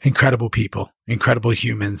 Incredible people, incredible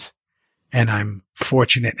humans, and I'm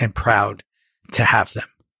fortunate and proud to have them.